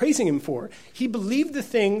apostles are praising him for. He believed the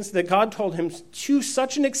things that God told him to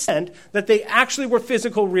such an extent that they actually were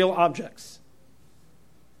physical, real objects.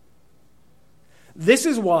 This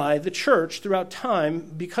is why the church throughout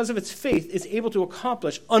time, because of its faith, is able to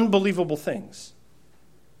accomplish unbelievable things.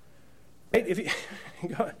 Right?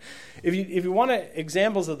 If you want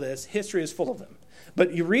examples of this, history is full of them.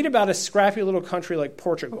 But you read about a scrappy little country like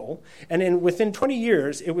Portugal, and within 20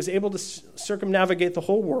 years, it was able to circumnavigate the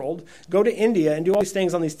whole world, go to India, and do all these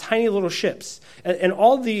things on these tiny little ships. And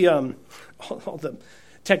all the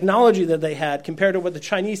technology that they had compared to what the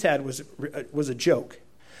Chinese had was a joke.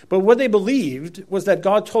 But what they believed was that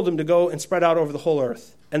God told them to go and spread out over the whole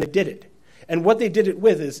earth, and they did it. And what they did it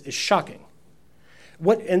with is shocking.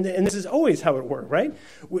 And this is always how it worked, right?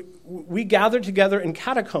 We gather together in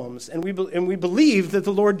catacombs, and we believe that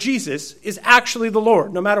the Lord Jesus is actually the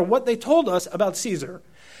Lord, no matter what they told us about Caesar.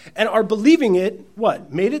 And our believing it,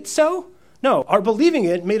 what, made it so? No, our believing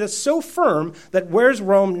it made us so firm that where's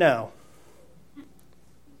Rome now?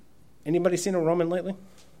 Anybody seen a Roman lately?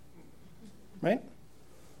 Right?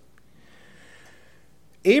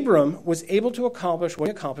 Abram was able to accomplish what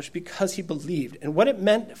he accomplished because he believed. And what it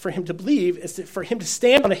meant for him to believe is for him to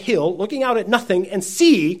stand on a hill looking out at nothing and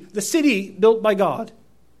see the city built by God.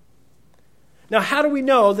 Now, how do we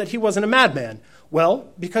know that he wasn't a madman?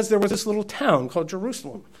 Well, because there was this little town called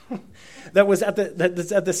Jerusalem that's at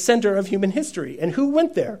the center of human history. And who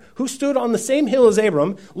went there? Who stood on the same hill as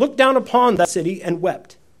Abram, looked down upon that city, and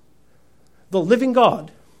wept? The living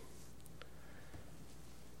God.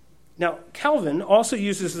 Now, Calvin also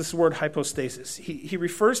uses this word hypostasis. He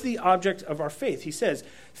refers to the object of our faith. He says,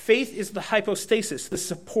 faith is the hypostasis, the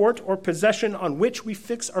support or possession on which we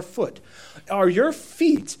fix our foot. Are your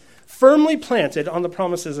feet firmly planted on the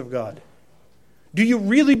promises of God? Do you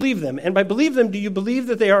really believe them? And by believe them, do you believe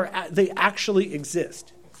that they actually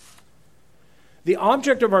exist? The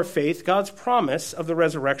object of our faith, God's promise of the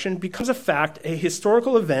resurrection, becomes a fact, a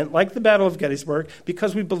historical event like the Battle of Gettysburg,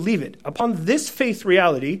 because we believe it. Upon this faith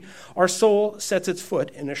reality, our soul sets its foot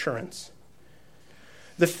in assurance.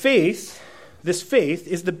 This faith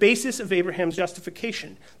is the basis of Abraham's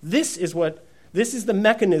justification. This is the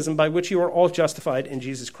mechanism by which you are all justified in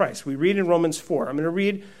Jesus Christ. We read in Romans 4. I'm going to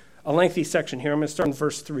read a lengthy section here. I'm going to start in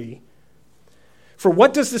verse 3. For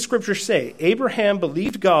what does the scripture say? Abraham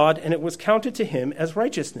believed God, and it was counted to him as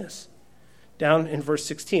righteousness. Down in verse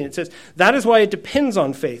 16, it says, that is why it depends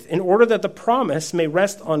on faith, in order that the promise may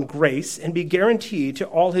rest on grace and be guaranteed to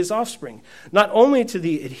all his offspring, not only to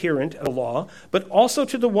the adherent of the law, but also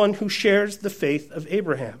to the one who shares the faith of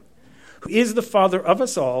Abraham, who is the father of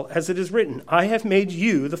us all, as it is written, I have made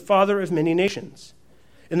you the father of many nations.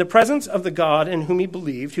 In the presence of the God in whom he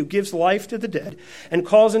believed, who gives life to the dead and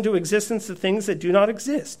calls into existence the things that do not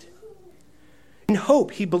exist. In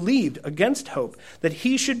hope he believed against hope that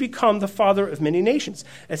he should become the father of many nations.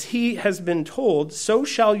 As he has been told, so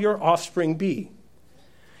shall your offspring be.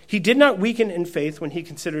 He did not weaken in faith when he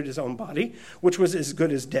considered his own body, which was as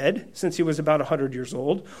good as dead, since he was about 100 years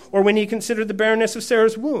old, or when he considered the barrenness of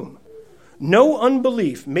Sarah's womb. No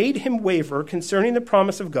unbelief made him waver concerning the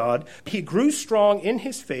promise of God. He grew strong in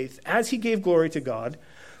his faith as he gave glory to God,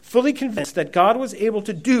 fully convinced that God was able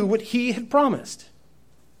to do what he had promised.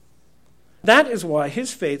 That is why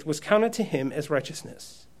his faith was counted to him as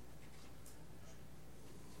righteousness.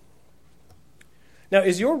 Now,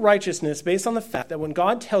 is your righteousness based on the fact that when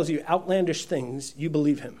God tells you outlandish things, you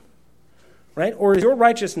believe him? Right? Or is your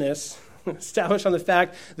righteousness established on the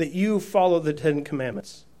fact that you follow the Ten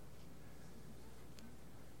Commandments?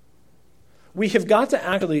 We have got to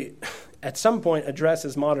actually, at some point, address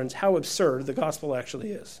as moderns how absurd the gospel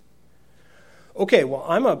actually is. Okay, well,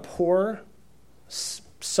 I'm a poor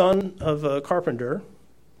son of a carpenter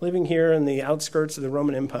living here in the outskirts of the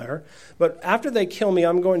Roman Empire, but after they kill me,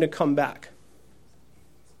 I'm going to come back.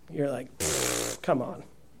 You're like, come on.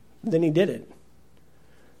 Then he did it.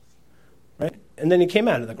 Right? And then he came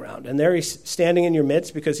out of the ground, and there he's standing in your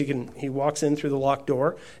midst because he walks in through the locked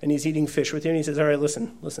door, and he's eating fish with you, and he says, all right,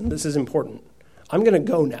 listen, this is important. I'm going to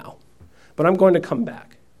go now, but I'm going to come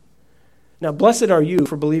back. Now, blessed are you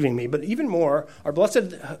for believing me, but even more are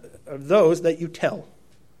blessed are those that you tell.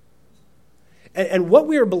 And what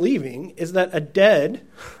we are believing is that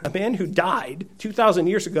a man who died 2,000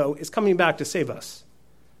 years ago is coming back to save us.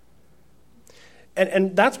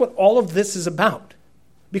 And that's what all of this is about.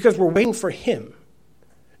 Because we're waiting for him.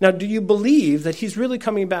 Now, do you believe that he's really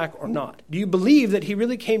coming back or not? Do you believe that he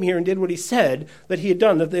really came here and did what he said that he had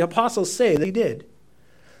done, that the apostles say that he did?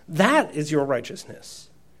 That is your righteousness.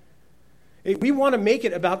 We want to make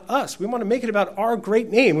it about us. We want to make it about our great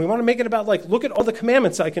name. We want to make it about, look at all the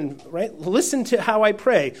commandments I can, right? Listen to how I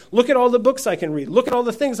pray. Look at all the books I can read. Look at all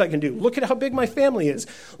the things I can do. Look at how big my family is.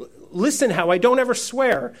 Listen how I don't ever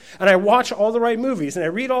swear. And I watch all the right movies. And I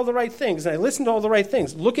read all the right things. And I listen to all the right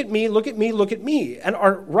things. Look at me, look at me, look at me. And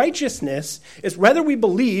our righteousness is whether we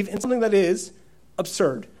believe in something that is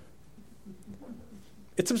absurd.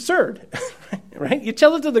 It's absurd, right? You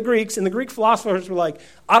tell it to the Greeks, and the Greek philosophers were like,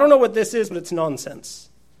 I don't know what this is, but it's nonsense.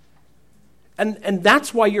 And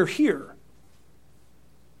that's why you're here.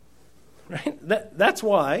 Right? That's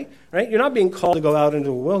why, right? You're not being called to go out into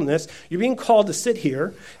the wilderness. You're being called to sit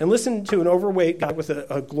here and listen to an overweight guy with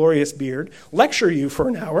a glorious beard lecture you for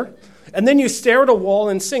an hour, and then you stare at a wall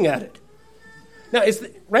and sing at it. Now,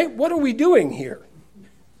 right? What are we doing here?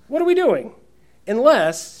 What are we doing?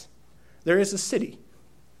 Unless there is a city.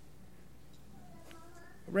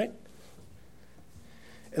 Right?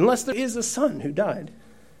 Unless there is a son who died.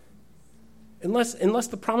 Unless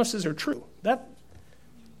the promises are true.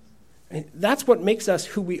 That's what makes us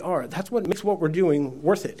who we are. That's what makes what we're doing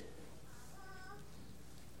worth it.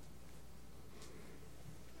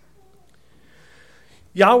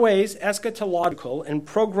 Yahweh's eschatological and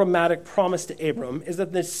programmatic promise to Abram is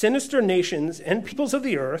that the sinister nations and peoples of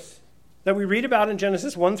the earth that we read about in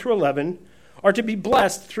Genesis 1 through 11 are to be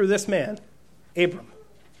blessed through this man, Abram.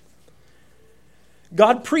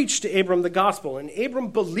 God preached to Abram the gospel, and Abram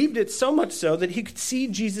believed it so much so that he could see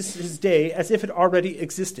Jesus' day as if it already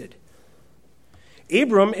existed.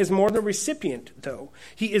 Abram is more than a recipient, though.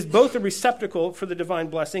 He is both a receptacle for the divine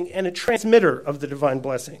blessing and a transmitter of the divine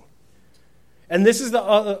blessing. And this is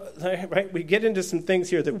right? We get into some things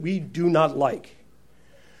here that we do not like.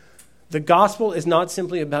 The gospel is not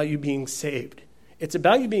simply about you being saved. It's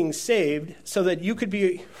about you being saved so that you could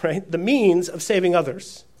be, right, the means of saving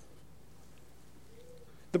others.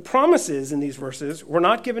 The promises in these verses were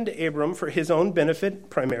not given to Abram for his own benefit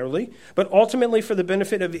primarily, but ultimately for the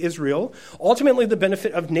benefit of Israel, ultimately the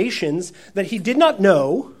benefit of nations that he did not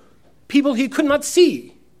know, people he could not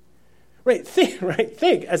see.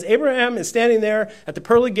 Think, as Abraham is standing there at the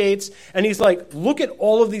pearly gates, and he's like, look at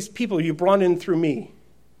all of these people you brought in through me.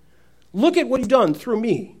 Look at what you've done through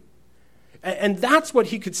me. And that's what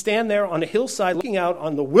he could stand there on a hillside looking out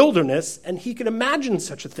on the wilderness, and he could imagine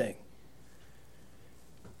such a thing.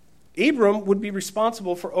 Abram would be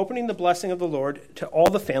responsible for opening the blessing of the Lord to all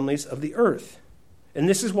the families of the earth. And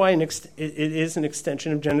this is why it is an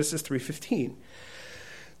extension of Genesis 3:15.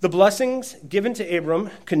 The blessings given to Abram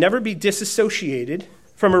could never be disassociated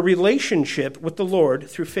from a relationship with the Lord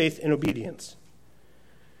through faith and obedience.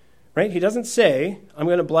 Right? He doesn't say, I'm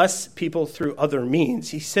going to bless people through other means.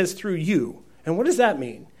 He says through you. And what does that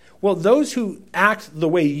mean? Well, those who act the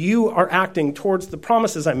way you are acting towards the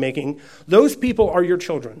promises I'm making, those people are your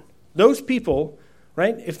children. Those people,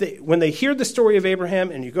 right, when they hear the story of Abraham,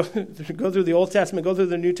 and you go through the Old Testament, go through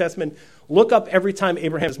the New Testament, look up every time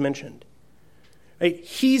Abraham is mentioned. Right?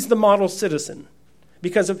 He's the model citizen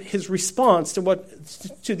because of his response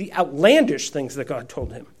to the outlandish things that God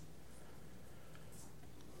told him.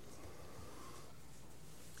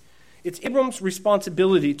 It's Abram's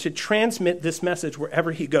responsibility to transmit this message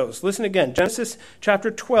wherever he goes. Listen again, Genesis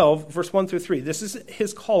chapter 12, verse 1 through 3. This is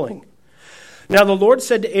his calling. Now the Lord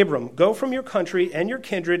said to Abram, go from your country and your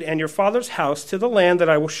kindred and your father's house to the land that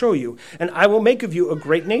I will show you, and I will make of you a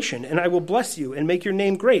great nation, and I will bless you and make your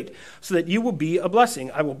name great, so that you will be a blessing.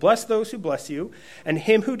 I will bless those who bless you, and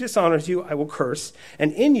him who dishonors you I will curse,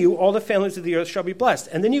 and in you all the families of the earth shall be blessed.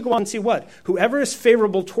 And then you go on and see what? Whoever is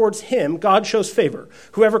favorable towards him, God shows favor.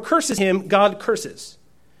 Whoever curses him, God curses.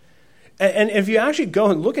 And if you actually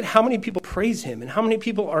go and look at how many people praise him and how many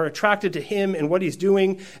people are attracted to him and what he's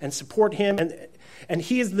doing and support him, and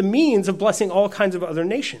he is the means of blessing all kinds of other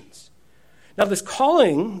nations. Now, this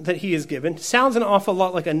calling that he is given sounds an awful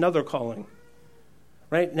lot like another calling.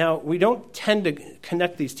 Right? Now, we don't tend to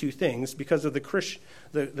connect these two things because of the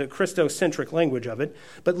Christocentric language of it,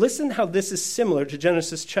 but listen how this is similar to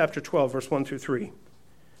Genesis chapter 12, verse 1 through 3.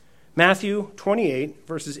 Matthew 28,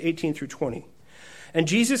 verses 18 through 20. And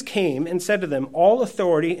Jesus came and said to them, all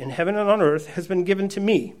authority in heaven and on earth has been given to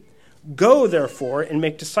me. Go, therefore, and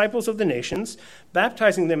make disciples of the nations,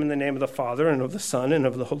 baptizing them in the name of the Father and of the Son and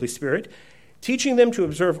of the Holy Spirit, teaching them to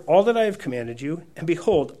observe all that I have commanded you. And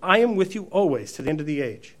behold, I am with you always to the end of the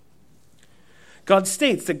age. God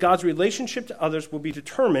states that God's relationship to others will be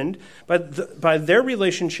determined by their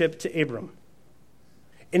relationship to Abram.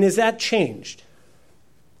 And is that changed?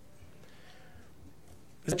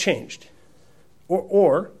 Is it changed?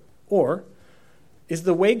 Or is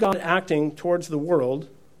the way God acting towards the world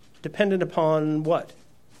dependent upon what?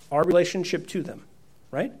 Our relationship to them,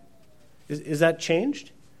 right? Is that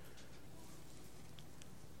changed?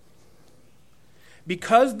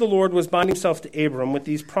 Because the Lord was binding himself to Abram with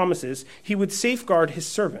these promises, he would safeguard his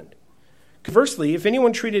servant. Conversely, if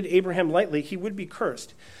anyone treated Abraham lightly, he would be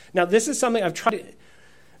cursed. Now, this is something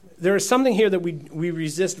there is something here that we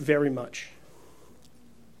resist very much.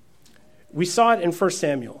 We saw it in 1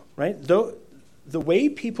 Samuel, right? The way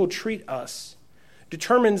people treat us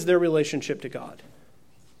determines their relationship to God.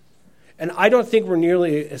 And I don't think we're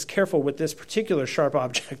nearly as careful with this particular sharp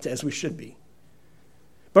object as we should be.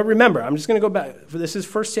 But remember, I'm just going to go back. This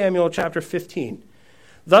is 1 Samuel chapter 15.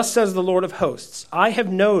 Thus says the Lord of hosts, I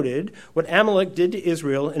have noted what Amalek did to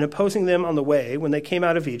Israel in opposing them on the way when they came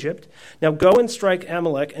out of Egypt. Now go and strike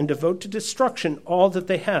Amalek and devote to destruction all that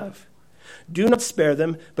they have. Do not spare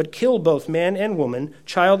them, but kill both man and woman,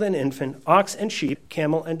 child and infant, ox and sheep,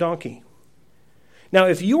 camel and donkey. Now,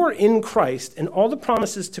 if you are in Christ and all the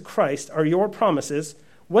promises to Christ are your promises,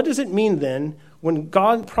 what does it mean then when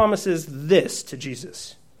God promises this to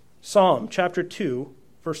Jesus? Psalm chapter 2,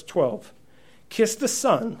 verse 12. Kiss the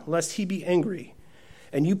Son, lest he be angry,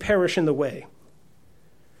 and you perish in the way.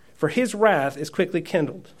 For his wrath is quickly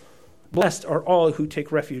kindled. Blessed are all who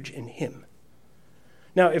take refuge in him.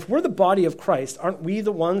 Now, if we're the body of Christ, aren't we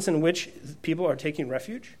the ones in which people are taking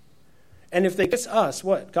refuge? And if they kiss us,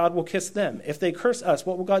 what? God will kiss them. If they curse us,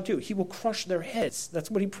 what will God do? He will crush their heads. That's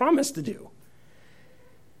what he promised to do.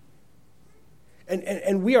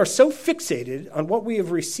 And we are so fixated on what we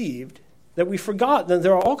have received that we forgot that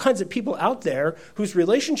there are all kinds of people out there whose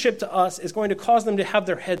relationship to us is going to cause them to have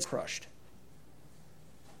their heads crushed.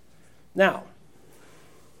 Now,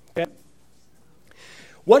 okay,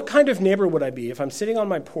 what kind of neighbor would I be if I'm sitting on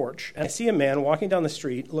my porch and I see a man walking down the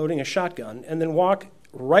street loading a shotgun and then walk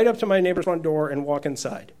right up to my neighbor's front door and walk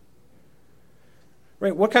inside?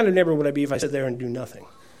 Right? What kind of neighbor would I be if I sit there and do nothing?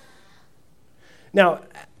 Now,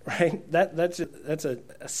 right, that's a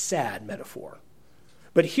sad metaphor.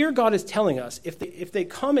 But here God is telling us, if they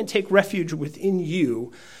come and take refuge within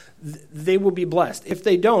you, they will be blessed. If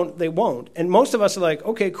they don't, they won't. And most of us are like,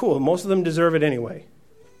 okay, cool. Most of them deserve it anyway.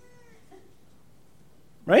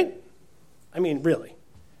 Right? I mean, really.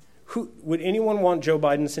 Would anyone want Joe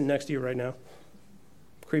Biden sitting next to you right now?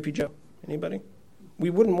 Creepy Joe? Anybody? We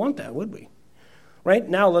wouldn't want that, would we? Right?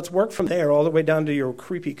 Now let's work from there all the way down to your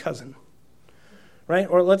creepy cousin. Right?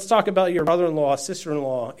 Or let's talk about your brother-in-law,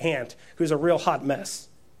 sister-in-law, aunt, who's a real hot mess.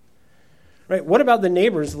 Right? What about the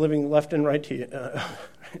neighbors living left and right to you?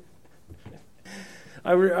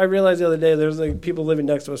 I realized the other day there's like people living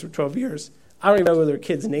next to us for 12 years. I don't even know what their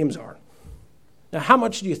kids' names are. Now, how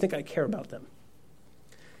much do you think I care about them?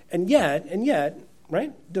 And yet,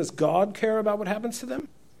 right? Does God care about what happens to them?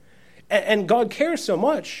 And God cares so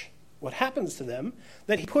much what happens to them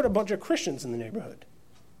that he put a bunch of Christians in the neighborhood.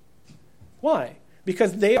 Why?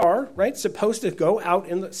 Because they are, right, supposed to go out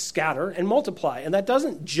and scatter and multiply. And that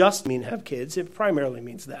doesn't just mean have kids. It primarily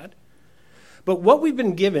means that. But what we've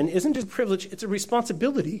been given isn't just a privilege, it's a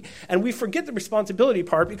responsibility. And we forget the responsibility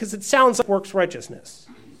part because it sounds like works righteousness.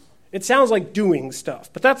 It sounds like doing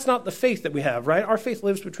stuff. But that's not the faith that we have, right? Our faith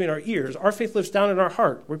lives between our ears. Our faith lives down in our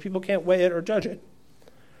heart where people can't weigh it or judge it.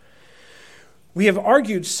 We have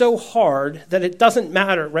argued so hard that it doesn't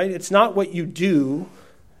matter, right? It's not what you do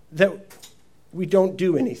that we don't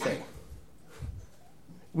do anything.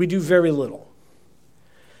 We do very little.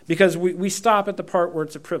 Because we stop at the part where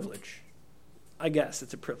it's a privilege. I guess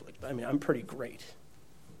it's a privilege. I mean, I'm pretty great.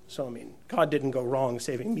 So, I mean, God didn't go wrong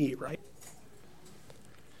saving me, right?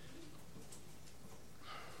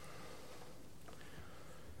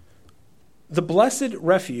 The blessed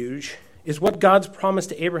refuge is what God's promise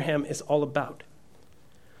to Abraham is all about.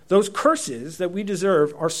 Those curses that we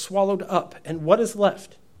deserve are swallowed up. And what is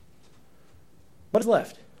left? What is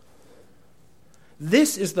left?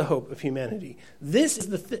 This is the hope of humanity. This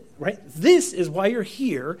is right? This is why you're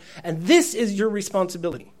here, and this is your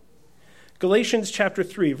responsibility. Galatians chapter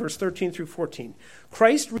 3, verse 13 through 14.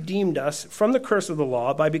 Christ redeemed us from the curse of the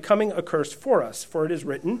law by becoming a curse for us. For it is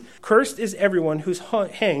written, cursed is everyone who's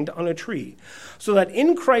hanged on a tree, so that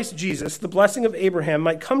in Christ Jesus the blessing of Abraham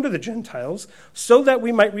might come to the Gentiles, so that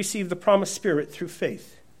we might receive the promised Spirit through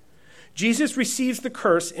faith. Jesus receives the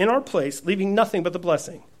curse in our place, leaving nothing but the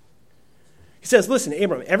blessing. He says, listen,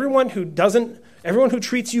 Abram, everyone who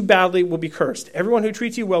treats you badly will be cursed. Everyone who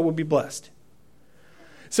treats you well will be blessed.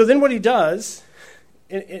 So then what he does,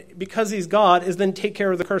 because he's God, is then take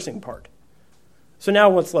care of the cursing part. So now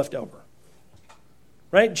what's left over?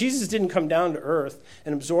 Right? Jesus didn't come down to earth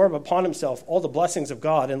and absorb upon himself all the blessings of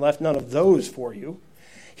God and left none of those for you.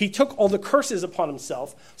 He took all the curses upon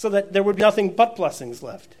himself so that there would be nothing but blessings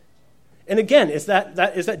left. And again, is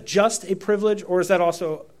that just a privilege, or is that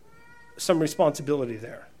also some responsibility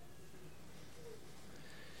there?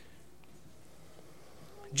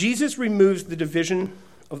 Jesus removes the division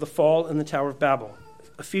of the fall in the Tower of Babel.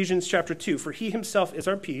 Ephesians chapter 2, for he himself is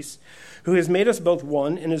our peace, who has made us both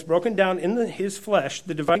one and has broken down in his flesh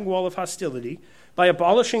the dividing wall of hostility by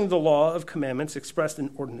abolishing the law of commandments expressed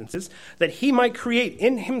in ordinances, that he might create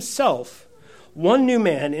in himself one new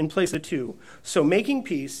man in place of two, so making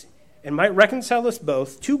peace, and might reconcile us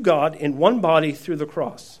both to God in one body through the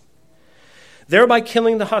cross, thereby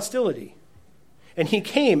killing the hostility. And he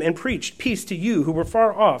came and preached peace to you who were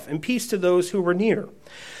far off, and peace to those who were near.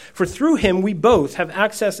 For through him we both have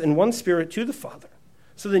access in one Spirit to the Father.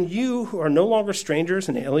 So then you who are no longer strangers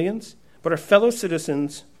and aliens, but are fellow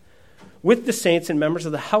citizens with the saints and members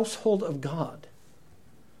of the household of God,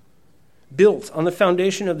 built on the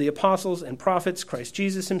foundation of the apostles and prophets, Christ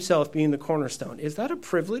Jesus himself being the cornerstone. Is that a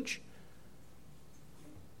privilege?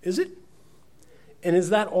 Is it? And is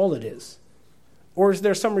that all it is? Or is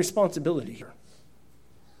there some responsibility here?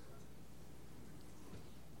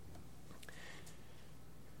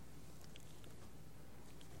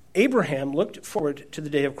 Abraham looked forward to the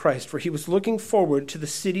day of Christ, for he was looking forward to the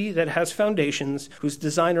city that has foundations, whose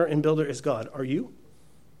designer and builder is God. Are you?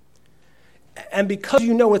 And because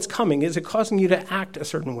you know it's coming, is it causing you to act a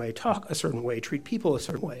certain way, talk a certain way, treat people a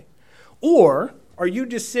certain way? Or are you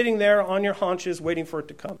just sitting there on your haunches waiting for it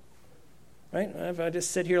to come? Right? If I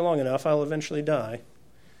just sit here long enough, I'll eventually die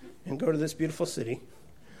and go to this beautiful city.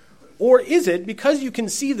 Or is it because you can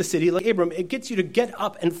see the city like Abram, it gets you to get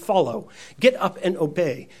up and follow, get up and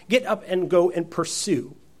obey, get up and go and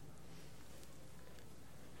pursue?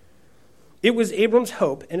 It was Abram's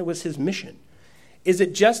hope and it was his mission. Is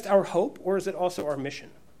it just our hope or is it also our mission?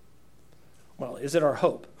 Well, is it our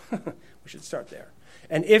hope? We should start there.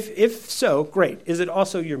 And if so, great. Is it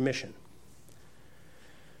also your mission?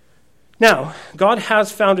 Now, God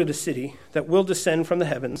has founded a city that will descend from the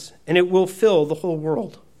heavens, and it will fill the whole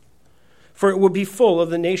world. For it will be full of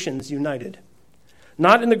the nations united,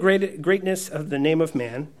 not in the greatness of the name of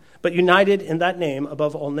man, but united in that name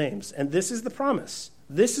above all names. And this is the promise.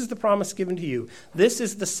 This is the promise given to you. This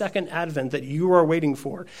is the second advent that you are waiting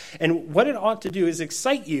for. And what it ought to do is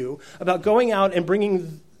excite you about going out and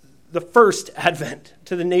bringing the first advent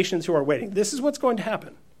to the nations who are waiting. This is what's going to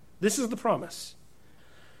happen. This is the promise.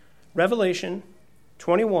 Revelation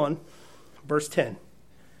 21, verse 10.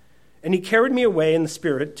 And he carried me away in the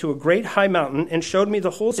Spirit to a great high mountain and showed me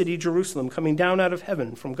the whole city, Jerusalem, coming down out of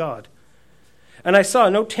heaven from God. And I saw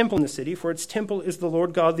no temple in the city, for its temple is the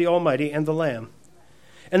Lord God the Almighty and the Lamb.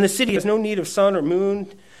 And the city has no need of sun or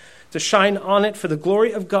moon to shine on it, for the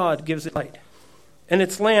glory of God gives it light. And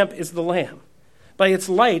its lamp is the Lamb. By its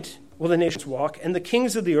light will the nations walk, and the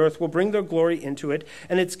kings of the earth will bring their glory into it,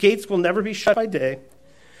 and its gates will never be shut by day,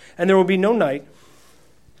 and there will be no night.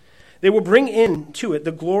 They will bring into it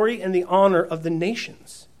the glory and the honor of the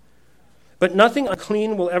nations. But nothing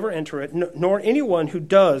unclean will ever enter it, nor anyone who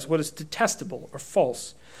does what is detestable or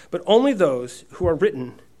false, but only those who are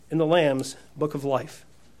written in the Lamb's book of life.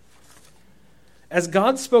 As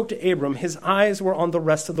God spoke to Abram, his eyes were on the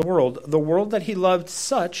rest of the world that he loved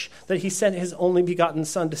such that he sent his only begotten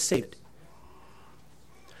Son to save it.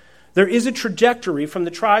 There is a trajectory from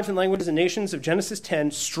the tribes and languages and nations of Genesis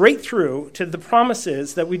 10 straight through to the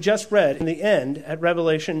promises that we just read in the end at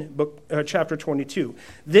Revelation chapter 22.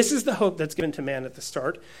 This is the hope that's given to man at the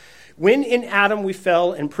start. When in Adam we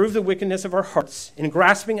fell and proved the wickedness of our hearts in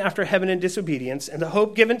grasping after heaven in disobedience, and the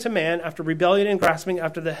hope given to man after rebellion and grasping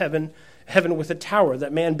after the heaven with a tower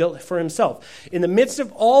that man built for himself. In the midst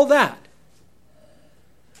of all that,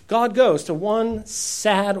 God goes to one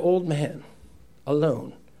sad old man,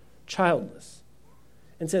 alone, childless,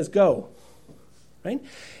 and says, go. Right?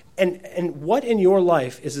 And what in your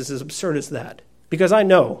life is as absurd as that? Because I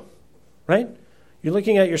know, right? You're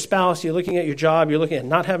looking at your spouse, you're looking at your job, you're looking at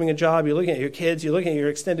not having a job, you're looking at your kids, you're looking at your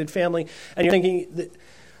extended family, and you're thinking,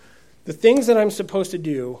 the things that I'm supposed to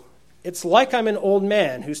do, it's like I'm an old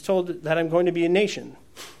man who's told that I'm going to be a nation.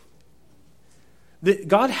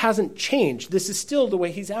 God hasn't changed. This is still the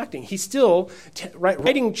way he's acting. He's still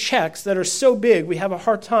writing checks that are so big we have a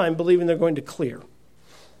hard time believing they're going to clear.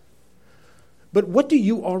 But what do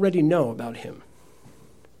you already know about him?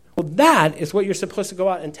 Well, that is what you're supposed to go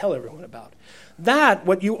out and tell everyone about. That,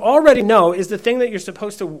 what you already know, is the thing that you're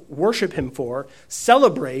supposed to worship him for,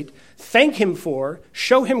 celebrate, thank him for,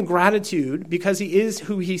 show him gratitude because he is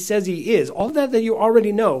who he says he is. All that you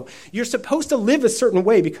already know. You're supposed to live a certain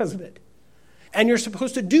way because of it. And you're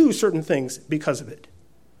supposed to do certain things because of it.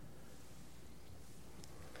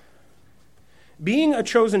 Being a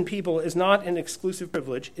chosen people is not an exclusive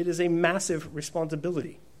privilege. It is a massive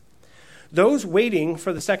responsibility. Those waiting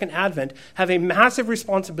for the second advent have a massive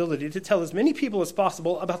responsibility to tell as many people as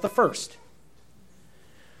possible about the first.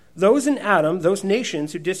 Those in Adam, those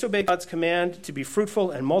nations who disobey God's command to be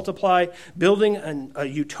fruitful and multiply, building a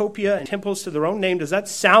utopia and temples to their own name, does that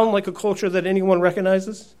sound like a culture that anyone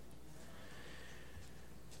recognizes?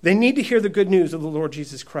 They need to hear the good news of the Lord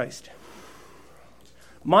Jesus Christ.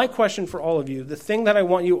 My question for all of you, the thing that I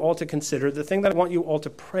want you all to consider, the thing that I want you all to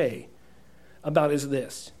pray about is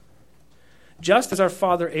this. Just as our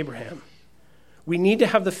father Abraham, we need to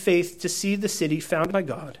have the faith to see the city founded by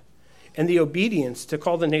God and the obedience to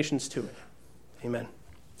call the nations to it. Amen.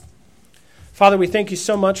 Father, we thank you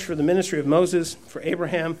so much for the ministry of Moses, for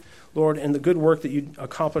Abraham, Lord, and the good work that you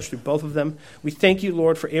accomplished through both of them. We thank you,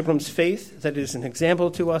 Lord, for Abram's faith, that is an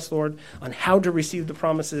example to us, Lord, on how to receive the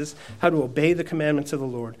promises, how to obey the commandments of the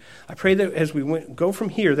Lord. I pray that as we go from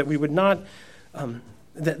here, that we would not,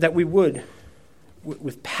 that we would,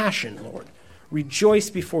 with passion, Lord, rejoice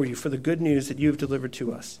before you for the good news that you have delivered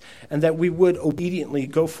to us, and that we would obediently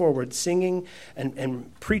go forward singing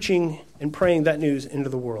and preaching and praying that news into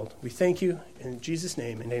the world. We thank you in Jesus'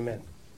 name, and amen.